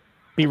gonna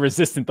be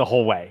resistant the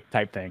whole way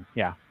type thing.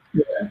 Yeah.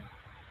 Yeah.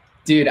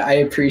 Dude, I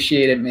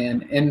appreciate it,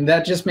 man. And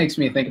that just makes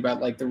me think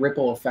about like the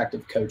ripple effect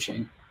of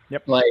coaching.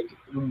 Yep. Like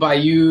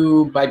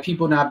by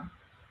people not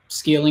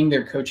scaling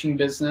their coaching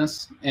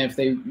business, and if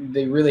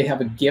they really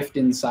have a gift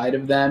inside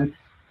of them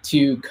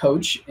to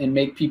coach and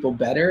make people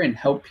better and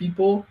help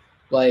people,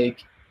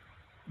 like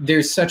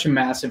there's such a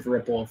massive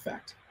ripple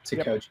effect to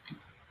coaching,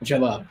 which I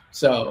love.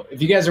 So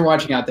if you guys are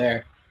watching out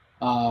there,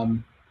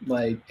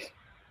 like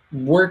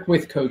work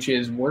with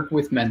coaches, work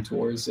with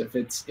mentors. If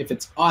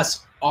it's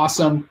us,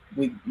 awesome.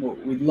 We'd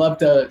love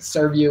to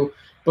serve you,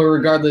 but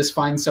regardless,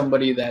 find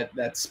somebody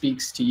that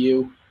speaks to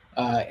you.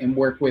 and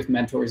work with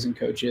mentors and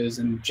coaches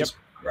and just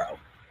grow.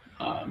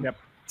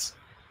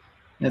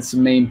 That's the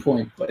main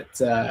point.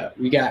 But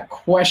we got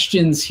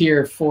questions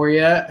here for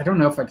you. I don't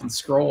know if I can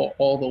scroll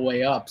all the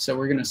way up, so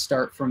we're going to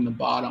start from the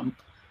bottom.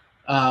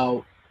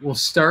 We'll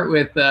start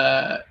with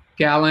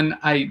Galen.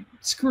 I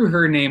screw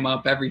her name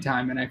up every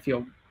time, and I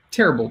feel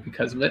terrible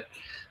because of it.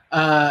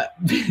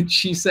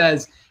 She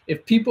says,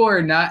 if people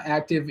are not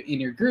active in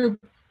your group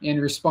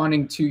and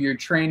responding to your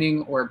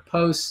training or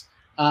posts,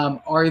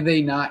 are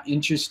they not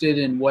interested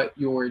in what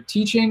you're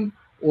teaching,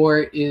 or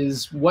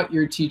is what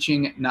you're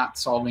teaching not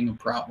solving a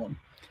problem?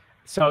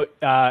 So,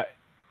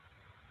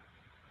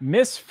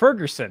 Miss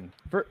Ferguson,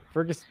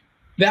 Ferguson.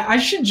 That I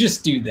should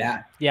just do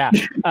that. Yeah.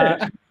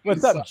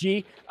 What's up,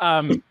 G?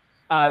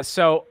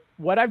 So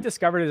what I've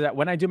discovered is that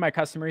when I do my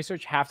custom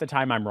research, half the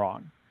time I'm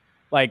wrong.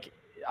 Like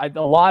a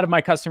lot of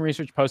my custom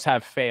research posts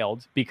have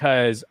failed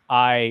because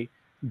I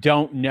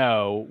don't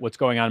know what's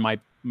going on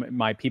in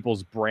my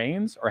people's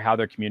brains or how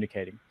they're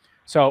communicating.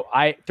 So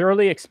I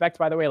thoroughly expect,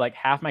 by the way, like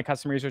half my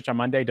custom research on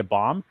Monday to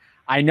bomb.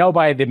 I know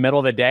by the middle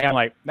of the day, I'm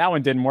like, that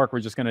one didn't work. We're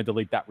just going to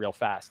delete that real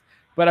fast.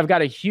 But I've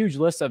got a huge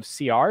list of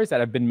CRs that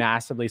have been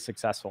massively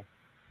successful.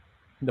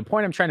 The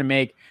point I'm trying to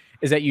make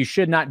is that you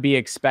should not be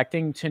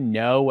expecting to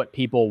know what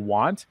people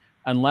want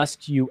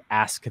unless you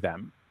ask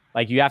them.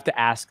 Like you have to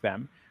ask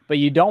them, but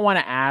you don't want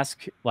to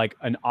ask like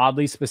an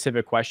oddly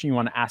specific question. You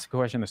want to ask a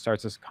question that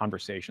starts this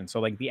conversation. So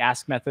like the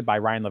ask method by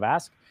Ryan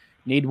Levesque,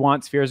 need,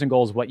 wants, fears, and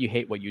goals, what you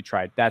hate, what you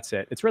tried. That's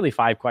it. It's really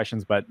 5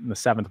 questions, but the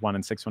 7th one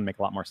and 6th one make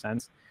a lot more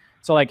sense.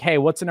 So like, hey,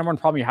 what's the number one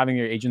problem you're having in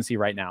your agency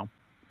right now?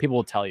 People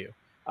will tell you.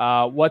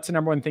 What's the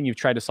number one thing you've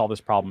tried to solve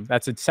this problem?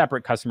 That's a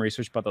separate custom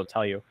research, but they'll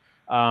tell you.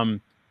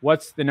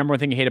 What's the number one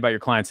thing you hate about your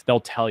clients? They'll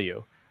tell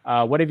you.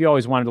 What have you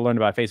always wanted to learn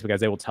about Facebook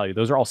ads? They will tell you.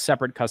 Those are all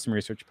separate custom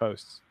research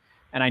posts.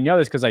 And I know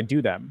this because I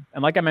do them.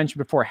 And like I mentioned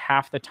before,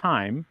 half the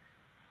time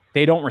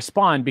they don't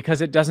respond because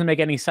it doesn't make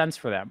any sense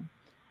for them.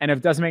 And if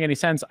it doesn't make any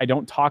sense, I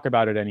don't talk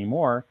about it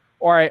anymore.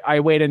 Or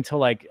I wait until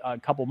like a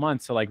couple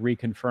months to like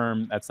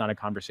reconfirm that's not a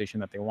conversation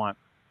that they want.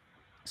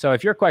 So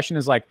if your question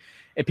is like,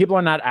 if people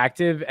are not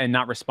active and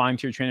not responding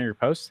to your training or your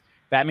posts,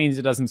 that means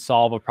it doesn't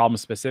solve a problem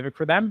specific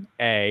for them,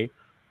 A,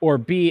 or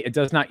B, it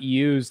does not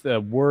use the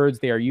words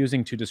they are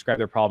using to describe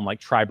their problem, like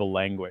tribal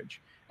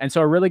language. And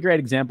so a really great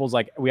example is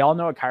like, we all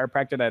know a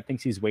chiropractor that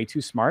thinks he's way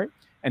too smart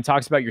and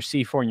talks about your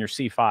C4 and your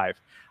C5.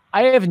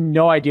 I have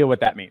no idea what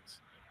that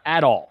means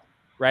at all,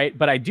 right?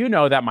 But I do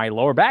know that my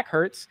lower back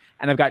hurts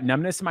and I've got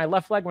numbness in my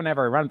left leg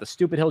whenever I run up the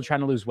stupid hill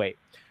trying to lose weight.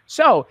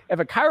 So if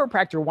a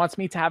chiropractor wants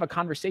me to have a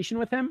conversation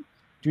with him,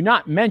 do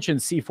not mention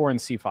C4 and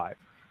C5.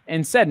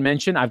 Instead,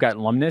 mention I've got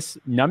numbness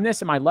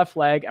in my left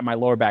leg and my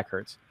lower back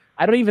hurts.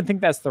 I don't even think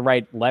that's the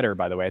right letter,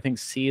 by the way. I think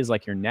C is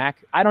like your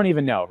neck. I don't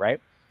even know,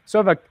 right? So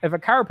if a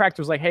chiropractor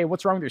was like, hey,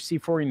 what's wrong with your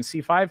C4 and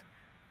C5?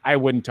 I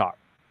wouldn't talk.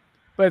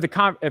 But if the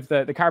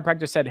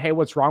chiropractor said, hey,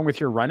 what's wrong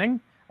with your running?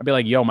 I'd be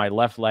like, yo, my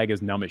left leg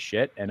is numb as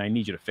shit, and I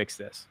need you to fix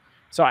this.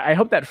 So I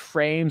hope that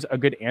frames a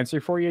good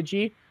answer for you,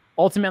 G.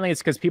 Ultimately,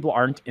 it's because people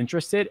aren't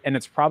interested, and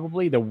it's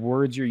probably the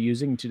words you're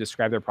using to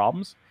describe their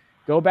problems.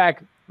 Go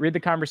back, read the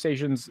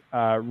conversations,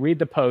 read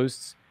the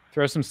posts,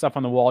 throw some stuff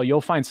on the wall.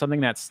 You'll find something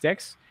that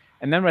sticks.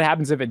 And then what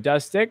happens if it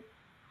does stick?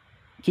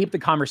 Keep the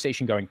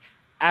conversation going.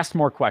 Ask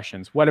more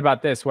questions. What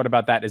about this? What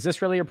about that? Is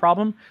this really a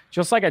problem?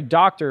 Just like a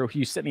doctor who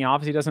you sit in the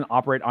office, he doesn't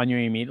operate on you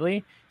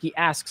immediately. He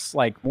asks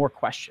like more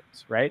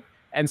questions, right?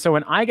 And so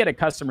when I get a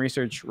custom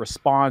research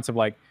response of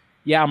like,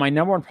 yeah, my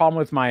number one problem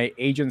with my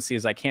agency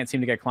is I can't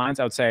seem to get clients,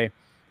 I would say,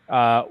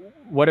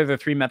 what are the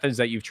 3 methods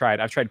that you've tried?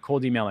 I've tried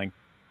cold emailing.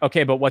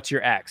 Okay, but what's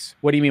your X?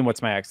 What do you mean,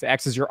 what's my X? The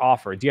X is your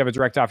offer. Do you have a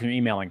direct offer you're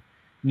emailing?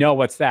 No,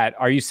 what's that?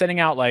 Are you sending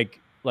out like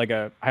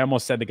I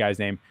almost said the guy's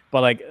name,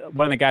 but like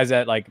one of the guys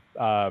that like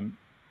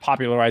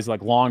popularized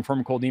like long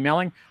form cold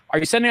emailing. Are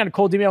you sending out a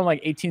cold email with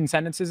like 18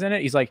 sentences in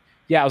it? He's like,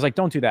 yeah. I was like,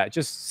 don't do that.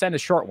 Just send a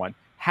short one.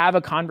 Have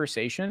a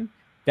conversation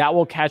that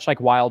will catch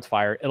like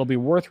wildfire. It'll be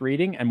worth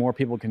reading and more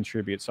people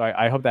contribute. So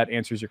I hope that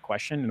answers your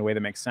question in a way that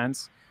makes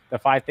sense. The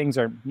 5 things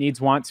are needs,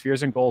 wants,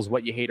 fears, and goals,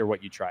 what you hate or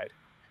what you tried.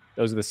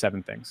 Those are the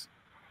 7 things.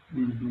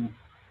 Mm-hmm.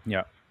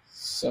 Yeah.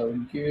 So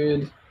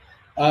good.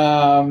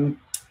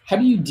 How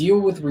do you deal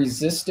with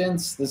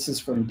resistance? This is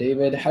from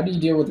David. How do you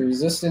deal with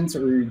resistance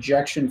or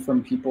rejection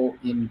from people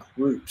in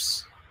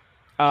groups?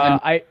 Go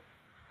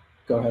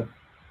ahead.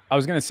 I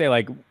was going to say,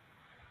 like,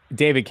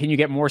 David, can you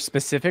get more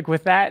specific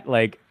with that?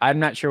 Like, I'm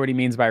not sure what he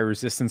means by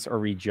resistance or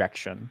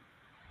rejection.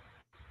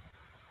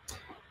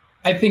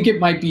 I think it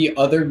might be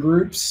other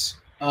groups.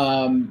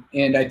 And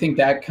I think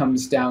that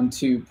comes down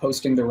to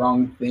posting the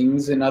wrong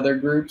things in other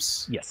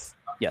groups. Yes.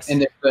 Yes.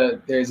 And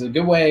there's a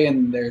good way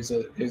and there's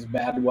a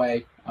bad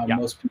way. Yeah.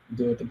 Most people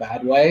do it the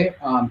bad way.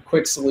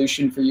 Quick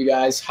solution for you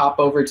guys, hop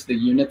over to the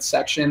units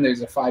section.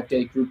 There's a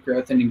 5-day group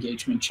growth and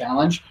engagement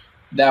challenge.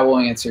 That will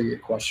answer your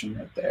question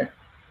right there.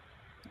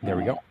 There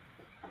we go.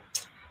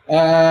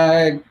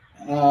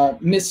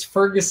 Miss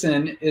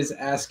Ferguson is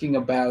asking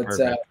about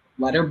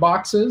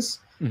letterboxes.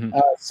 Mm-hmm.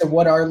 So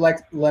what are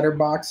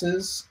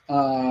letterboxes?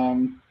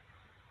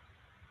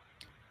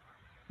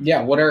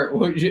 Yeah.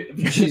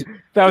 She's,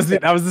 that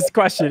was this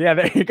question. Yeah,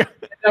 there you go.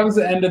 that was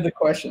the end of the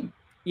question.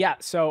 Yeah.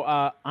 So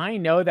I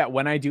know that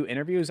when I do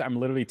interviews, I'm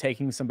literally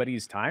taking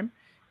somebody's time.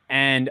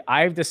 And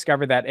I've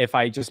discovered that if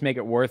I just make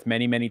it worth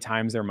many, many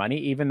times their money,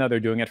 even though they're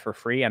doing it for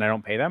free and I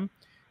don't pay them,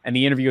 and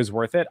the interview is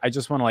worth it, I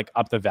just want to like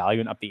up the value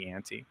and up the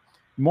ante.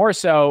 More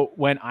so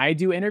when I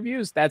do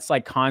interviews, that's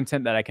like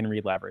content that I can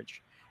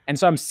re-leverage. And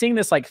so I'm seeing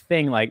this like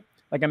thing, like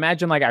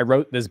imagine like I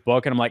wrote this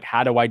book and I'm like,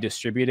 how do I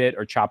distribute it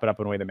or chop it up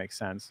in a way that makes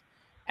sense?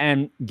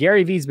 And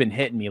Gary Vee's been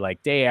hitting me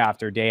like day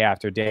after day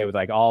after day with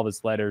like all of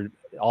his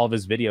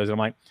videos. And I'm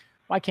like,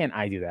 why can't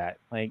I do that?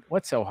 Like,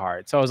 what's so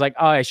hard? So I was like,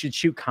 oh, I should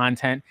shoot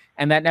content.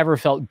 And that never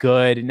felt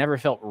good. It never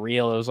felt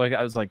real. It was like,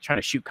 I was like trying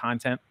to shoot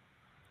content.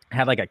 I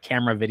had like a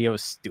camera video. It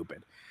was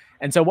stupid.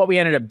 And so what we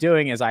ended up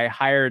doing is I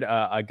hired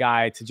a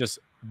guy to just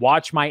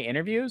watch my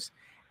interviews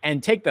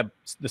and take the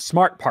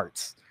smart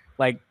parts.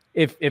 Like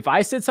if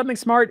I said something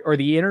smart or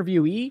the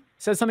interviewee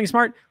said something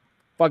smart,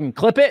 fucking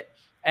clip it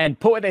and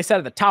put what they said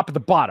at the top of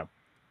the bottom.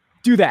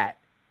 Do that.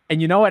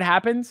 And you know what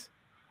happens?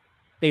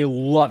 They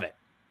love it.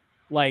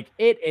 Like,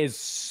 it is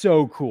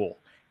so cool.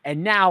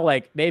 And now,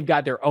 like, they've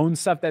got their own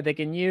stuff that they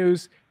can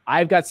use.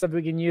 I've got stuff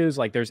we can use.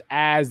 Like, there's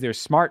ads, there's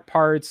smart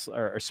parts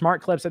or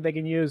smart clips that they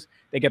can use.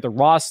 They get the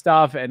raw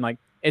stuff, and, like,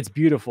 it's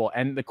beautiful.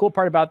 And the cool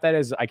part about that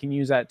is I can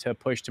use that to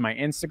push to my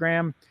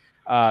Instagram,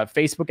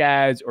 Facebook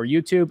ads, or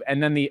YouTube.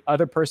 And then the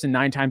other person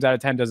 9 times out of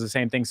 10 does the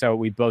same thing. So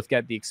we both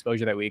get the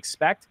exposure that we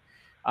expect.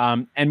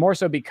 And more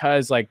so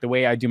because, like, the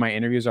way I do my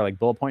interviews are, like,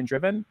 bullet point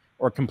driven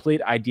or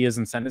complete ideas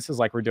and sentences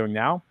like we're doing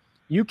now.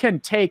 You can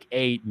take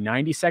a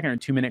 90-second or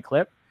 2-minute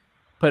clip,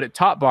 put a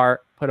top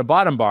bar, put a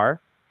bottom bar,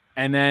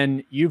 and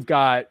then you've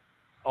got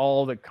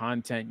all the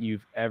content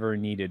you've ever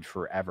needed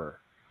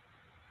forever.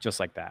 Just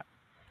like that.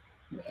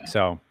 Yeah.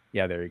 So,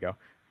 yeah, there you go.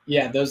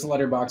 Yeah, those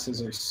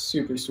letterboxes are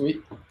super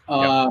sweet.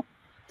 Yep.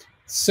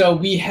 So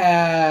we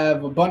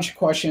have a bunch of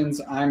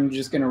questions. I'm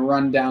just going to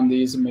run down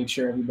these and make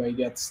sure everybody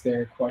gets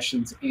their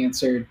questions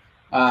answered.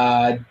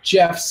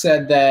 Jeff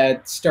said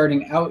that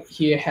starting out,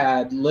 he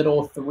had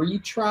little 3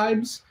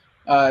 tribes.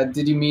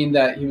 Did he mean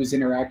that he was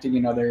interacting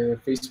in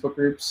other Facebook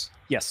groups?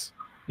 Yes.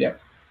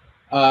 Yep.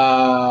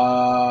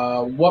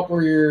 What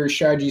were your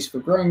strategies for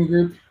growing the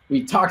group?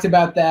 We talked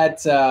about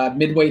that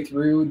midway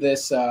through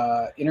this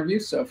interview.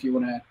 So if you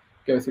want to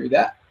go through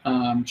that,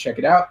 check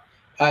it out.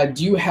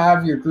 Do you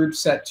have your group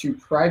set to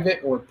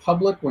private or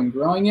public when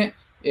growing it?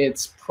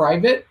 It's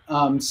private.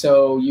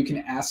 So you can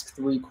ask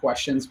 3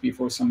 questions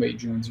before somebody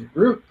joins your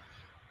group.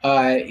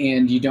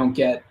 And you don't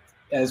get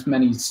as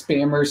many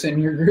spammers in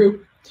your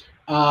group.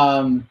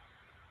 My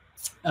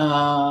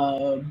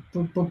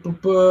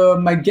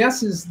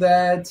guess is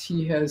that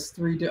he has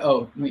 3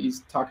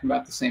 he's talking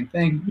about the same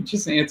thing. We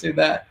just answered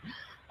that.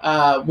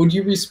 Would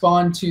you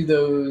respond to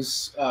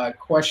those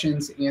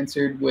questions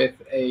answered with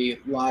a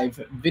live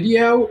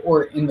video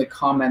or in the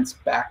comments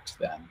back to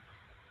them?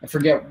 I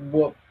forget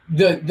what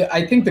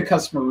I think the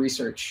customer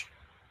research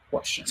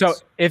questions. So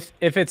if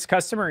it's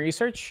customer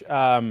research,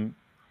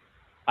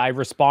 I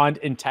respond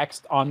in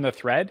text on the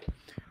thread.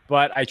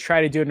 But I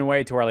try to do it in a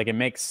way to where like it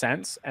makes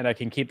sense and I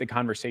can keep the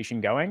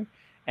conversation going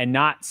and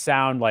not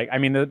sound like, I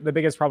mean, the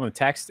biggest problem with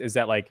text is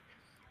that like,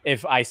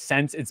 if I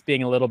sense it's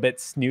being a little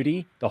bit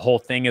snooty, the whole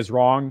thing is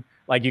wrong.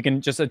 Like you can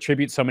just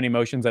attribute so many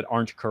emotions that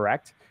aren't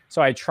correct.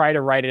 So I try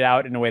to write it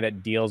out in a way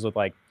that deals with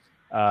like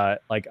a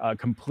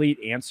complete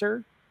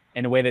answer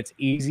in a way that's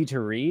easy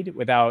to read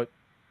without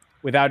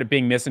it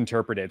being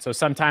misinterpreted. So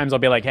sometimes I'll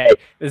be like, hey,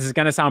 this is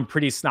going to sound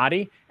pretty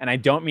snotty and I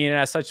don't mean it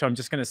as such. So I'm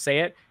just going to say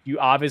it. You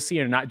obviously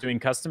are not doing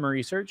customer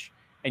research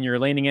and you're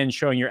leaning in,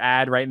 showing your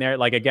ad right in there.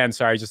 Like, again,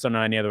 sorry, I just don't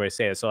know any other way to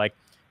say it. So like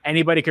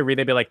anybody could read,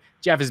 they'd be like,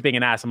 Jeff is being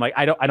an ass. I'm like,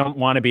 I don't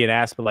want to be an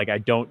ass, but like, I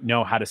don't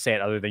know how to say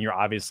it other than you're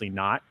obviously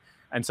not.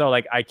 And so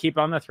like, I keep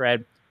on the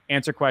thread,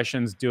 answer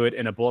questions, do it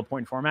in a bullet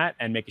point format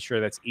and making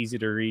sure that's easy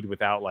to read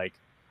without like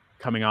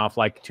coming off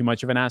like too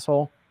much of an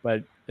asshole.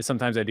 But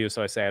sometimes I do.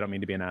 So I say, I don't mean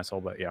to be an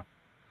asshole, but yeah.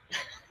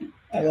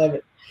 I love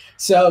it.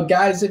 So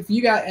guys, if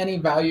you got any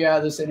value out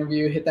of this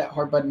interview, hit that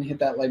heart button, hit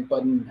that like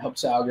button,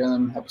 helps the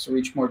algorithm, helps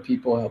reach more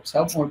people, helps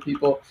help more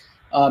people.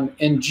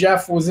 And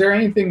Jeff, was there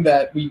anything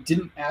that we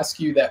didn't ask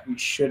you that we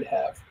should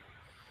have?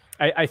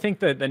 I think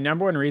that the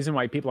number one reason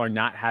why people are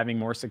not having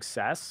more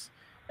success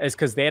is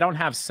because they don't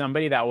have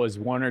somebody that was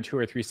 1 or 2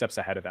 or 3 steps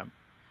ahead of them.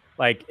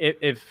 Like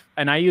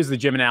and I use the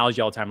gym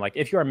analogy all the time. Like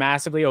if you are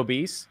massively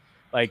obese,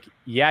 like,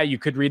 yeah, you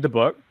could read the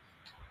book,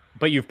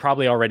 but you've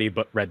probably already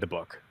read the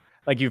book.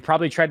 Like you've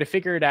probably tried to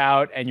figure it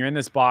out and you're in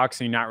this box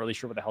and you're not really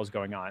sure what the hell's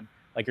going on.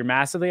 Like you're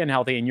massively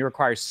unhealthy and you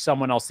require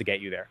someone else to get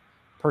you there.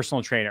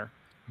 Personal trainer,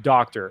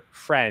 doctor,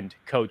 friend,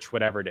 coach,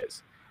 whatever it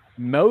is.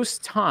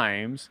 Most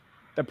times,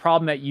 the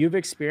problem that you've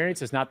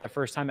experienced is not the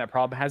first time that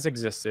problem has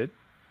existed.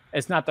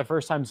 It's not the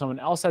first time someone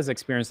else has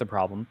experienced the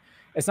problem.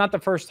 It's not the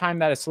first time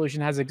that a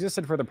solution has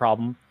existed for the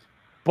problem,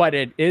 but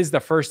it is the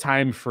first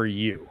time for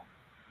you.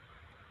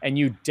 And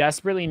you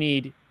desperately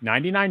need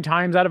 99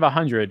 times out of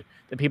 100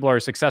 that people are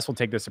successful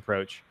take this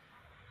approach.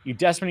 You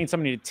desperately need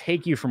somebody to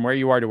take you from where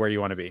you are to where you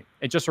want to be.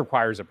 It just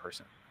requires a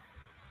person.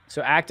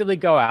 So actively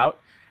go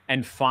out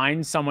and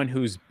find someone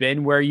who's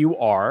been where you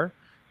are,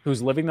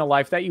 who's living the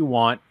life that you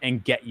want,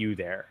 and get you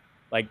there.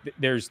 Like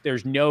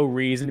there's no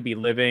reason to be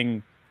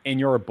living in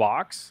your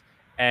box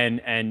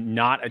and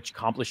not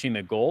accomplishing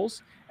the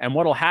goals. And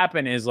what'll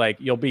happen is like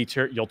you'll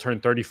turn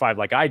 35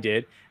 like I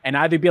did, and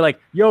either be like,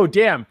 yo,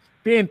 damn,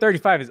 being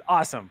 35 is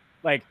awesome.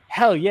 Like,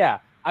 hell yeah,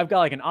 I've got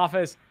like an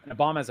office and a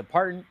bomb as a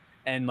partner,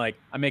 and like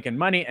I'm making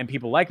money and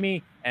people like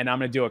me, and I'm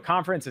gonna do a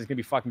conference. It's gonna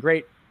be fucking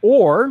great.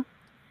 Or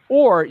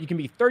you can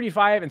be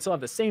 35 and still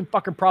have the same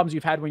fucking problems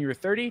you've had when you were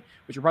 30,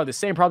 which are probably the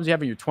same problems you have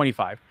when you're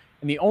 25.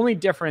 And the only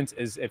difference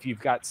is if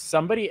you've got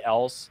somebody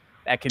else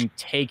that can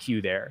take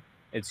you there.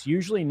 It's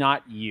usually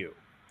not you.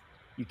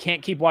 You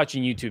can't keep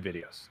watching YouTube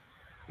videos.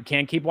 You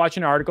can't keep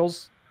watching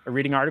articles or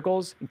reading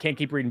articles, and can't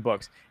keep reading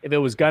books. If it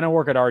was gonna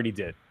work, it already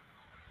did.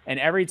 And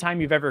every time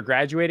you've ever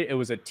graduated, it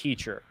was a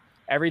teacher.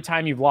 Every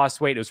time you've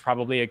lost weight, it was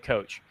probably a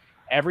coach.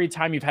 Every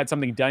time you've had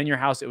something done in your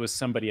house, it was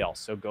somebody else.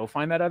 So go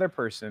find that other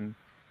person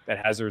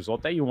that has the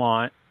result that you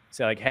want.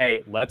 Say like,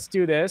 hey, let's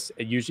do this.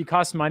 It usually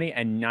costs money,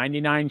 and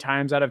 99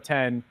 times out of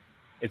 10,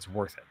 it's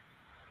worth it.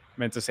 I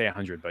meant to say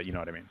 100, but you know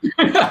what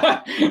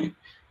I mean.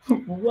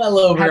 Well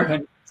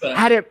over 100%.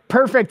 Had it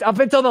perfect up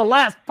until the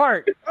last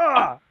part.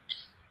 Ugh.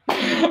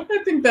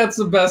 I think that's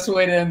the best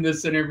way to end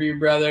this interview,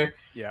 brother.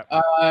 Yeah.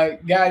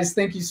 Guys,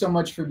 thank you so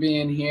much for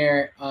being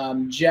here.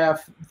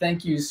 Jeff,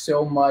 thank you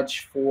so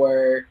much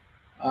for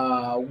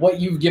what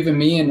you've given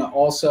me, and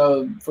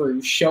also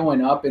for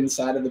showing up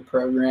inside of the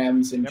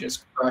programs and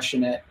just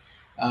crushing it.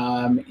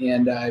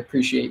 And I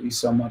appreciate you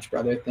so much,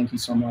 brother. Thank you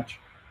so much.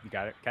 You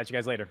got it. Catch you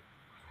guys later.